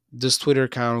 this Twitter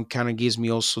account kind of gives me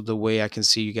also the way I can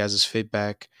see you guys'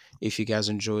 feedback if you guys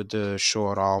enjoyed the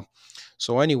show at all.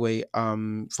 So anyway,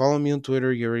 follow me on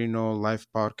Twitter. You already know, Life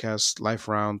Podcast, Life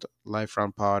Round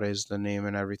Pod is the name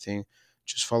and everything.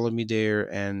 Just follow me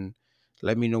there and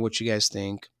let me know what you guys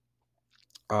think.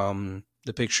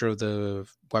 The picture of the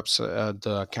website,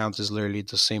 the account is literally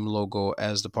the same logo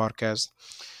as the podcast.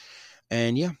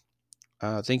 And yeah,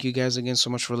 thank you guys again so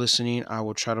much for listening. I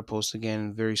will try to post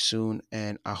again very soon,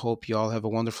 and I hope you all have a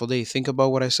wonderful day. Think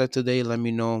about what I said today. Let me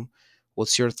know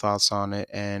what's your thoughts on it.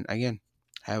 And again,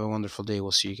 have a wonderful day.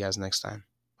 We'll see you guys next time.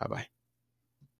 Bye bye.